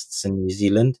artists in New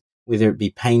Zealand, whether it be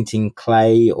painting,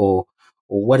 clay, or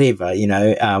whatever,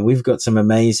 we've got some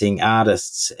amazing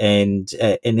artists, and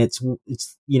it's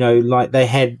like they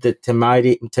had the Te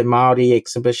Māori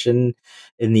exhibition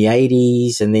in the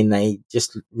 80s, and then they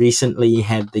just recently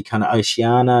had the kind of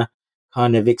Oceania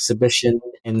kind of exhibition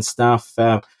and stuff.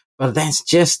 But that's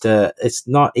just it's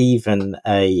not even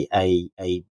a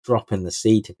drop in the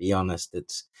sea, to be honest.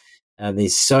 It's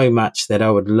there's so much that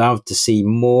I would love to see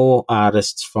more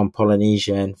artists from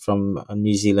Polynesia and from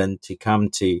New Zealand to come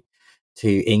to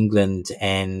England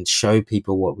and show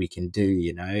people what we can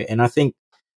do, and I think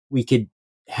we could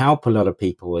help a lot of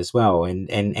people as well,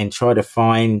 and try to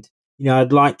find,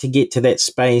 I'd like to get to that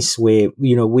space where,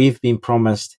 we've been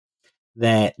promised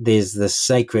that there's this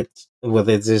sacred, well,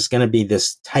 there's going to be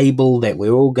this table that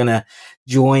we're all going to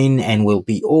join and we'll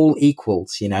be all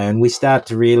equals, and we start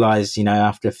to realize,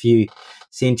 after a few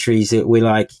centuries that we're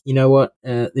like, what,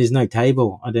 there's no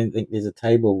table. I don't think there's a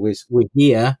table. We're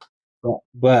here,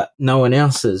 but no one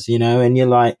else is, and you're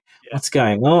like, what's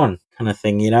going on, kind of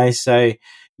thing, So,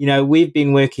 we've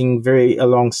been working very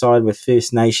alongside with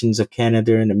First Nations of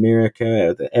Canada and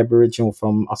America, the Aboriginal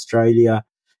from Australia,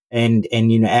 and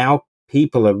our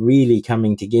people are really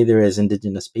coming together as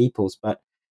Indigenous peoples. But,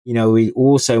 we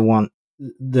also want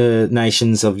the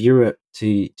nations of Europe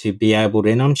to be able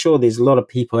to, and I'm sure there's a lot of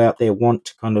people out there want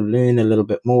to kind of learn a little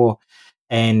bit more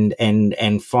and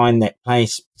find that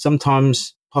place.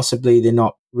 Sometimes possibly they're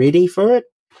not ready for it,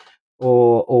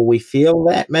 or we feel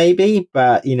that maybe,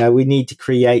 but we need to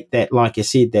create that, like I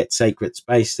said, that sacred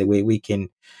space there where we can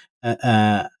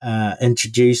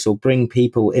introduce or bring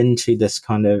people into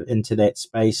that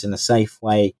space in a safe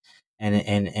way and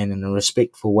in a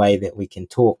respectful way that we can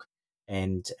talk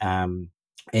and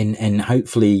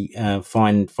hopefully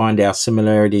find our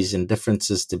similarities and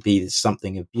differences to be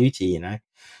something of beauty,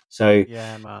 So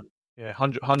Yeah, man. Yeah,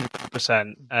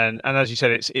 100%. And as you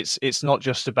said, it's not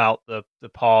just about the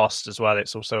past as well.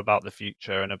 It's also about the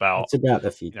future and about, It's about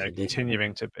the future,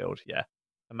 continuing to build. Yeah,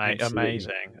 Absolutely.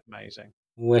 amazing.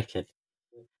 Wicked.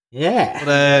 Yeah.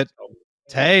 But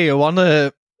Tay, I want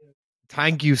to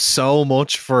thank you so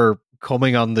much for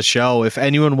coming on the show. If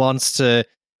anyone wants to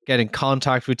get in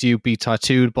contact with you, be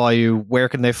tattooed by you, where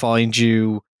can they find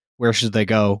you? Where should they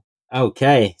go?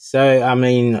 Okay, so I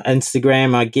mean,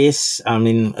 Instagram, I guess. I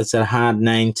mean, it's a hard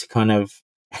name to kind of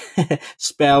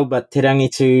spell, but Te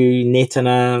Rangitu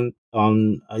Netana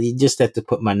on. You just have to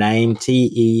put my name,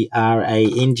 Terangitu,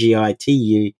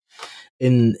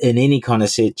 in any kind of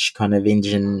search kind of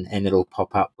engine, and it'll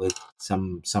pop up with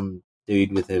some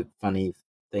dude with a funny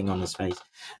thing on his face.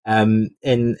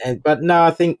 But no,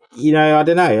 I think, I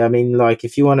don't know. I mean, like,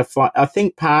 if you want to find, I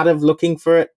think part of looking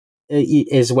for it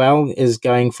as well is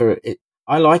going for it.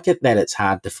 I like it that it's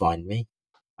hard to find me.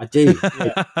 I do.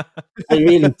 I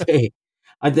really do.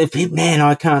 Man,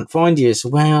 I can't find you. So,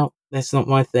 well, that's not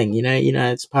my thing.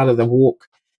 It's part of the walk.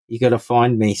 You got to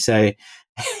find me. So,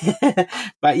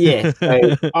 but yeah,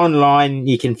 so online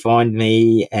you can find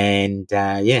me, and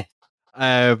yeah.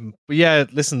 But yeah,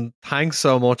 listen, thanks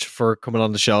so much for coming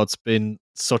on the show. It's been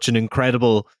such an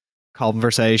incredible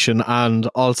conversation, and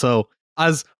also,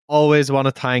 as always, want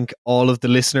to thank all of the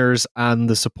listeners and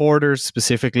the supporters,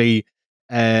 specifically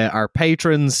our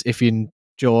patrons. If you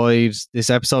enjoyed this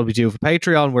episode, we do have a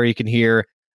Patreon where you can hear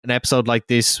an episode like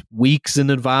this weeks in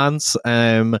advance,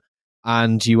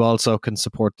 and you also can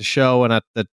support the show. And at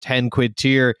the 10 quid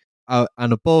tier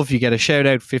and above, you get a shout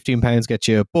out. £15 gets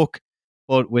you a book.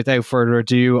 But without further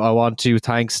ado, I want to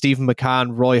thank Stephen McCann,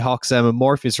 Roy Hoxem,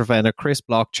 Morpheus Ravenna, Chris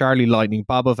Block, Charlie Lightning,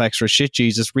 Bob of Extra, Shit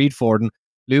Jesus, Reed Forden,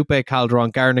 Lupe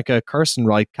Calderon, Garnica, Kirsten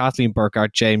Wright, Kathleen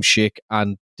Burkhardt, James Schick,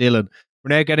 and Dylan.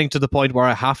 We're now getting to the point where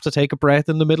I have to take a breath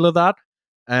in the middle of that.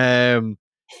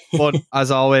 But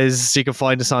as always, you can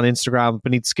find us on Instagram,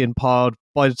 Beneath Skin Pod.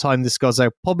 By the time this goes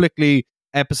out publicly,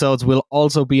 episodes will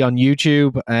also be on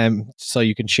YouTube, so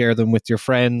you can share them with your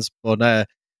friends. But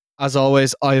as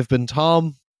always, I have been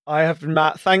Tom. I have been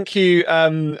Matt. Thank you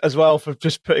as well for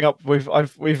just putting up with.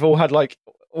 We've all had like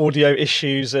audio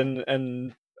issues,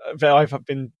 and I've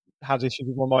had issues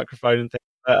with my microphone and things.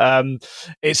 But,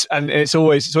 it's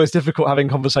always difficult having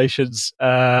conversations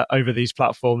over these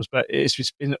platforms. But it's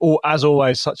just been as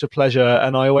always such a pleasure,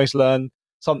 and I always learn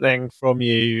something from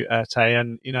you, Tay.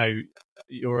 And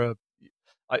you're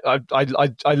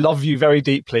I love you very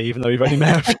deeply, even though we've only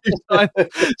met a few times.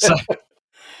 So.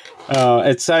 Oh,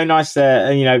 it's so nice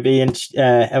to be in,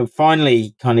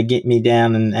 finally kind of get me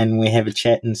down and we have a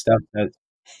chat and stuff.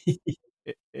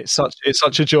 It's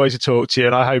such a joy to talk to you,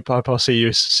 and I hope I'll see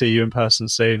you in person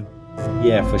soon.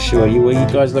 Yeah, for sure. You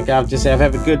guys look after yourself.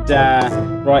 Have a good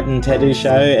Brighton tattoo show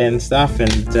and stuff,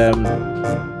 and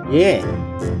yeah,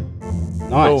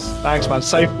 nice. Cool. Thanks, man.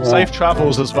 Safe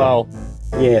travels as well.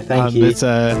 Yeah, thank you. It's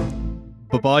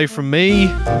bye-bye from me.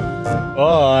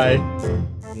 Bye.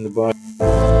 Bye.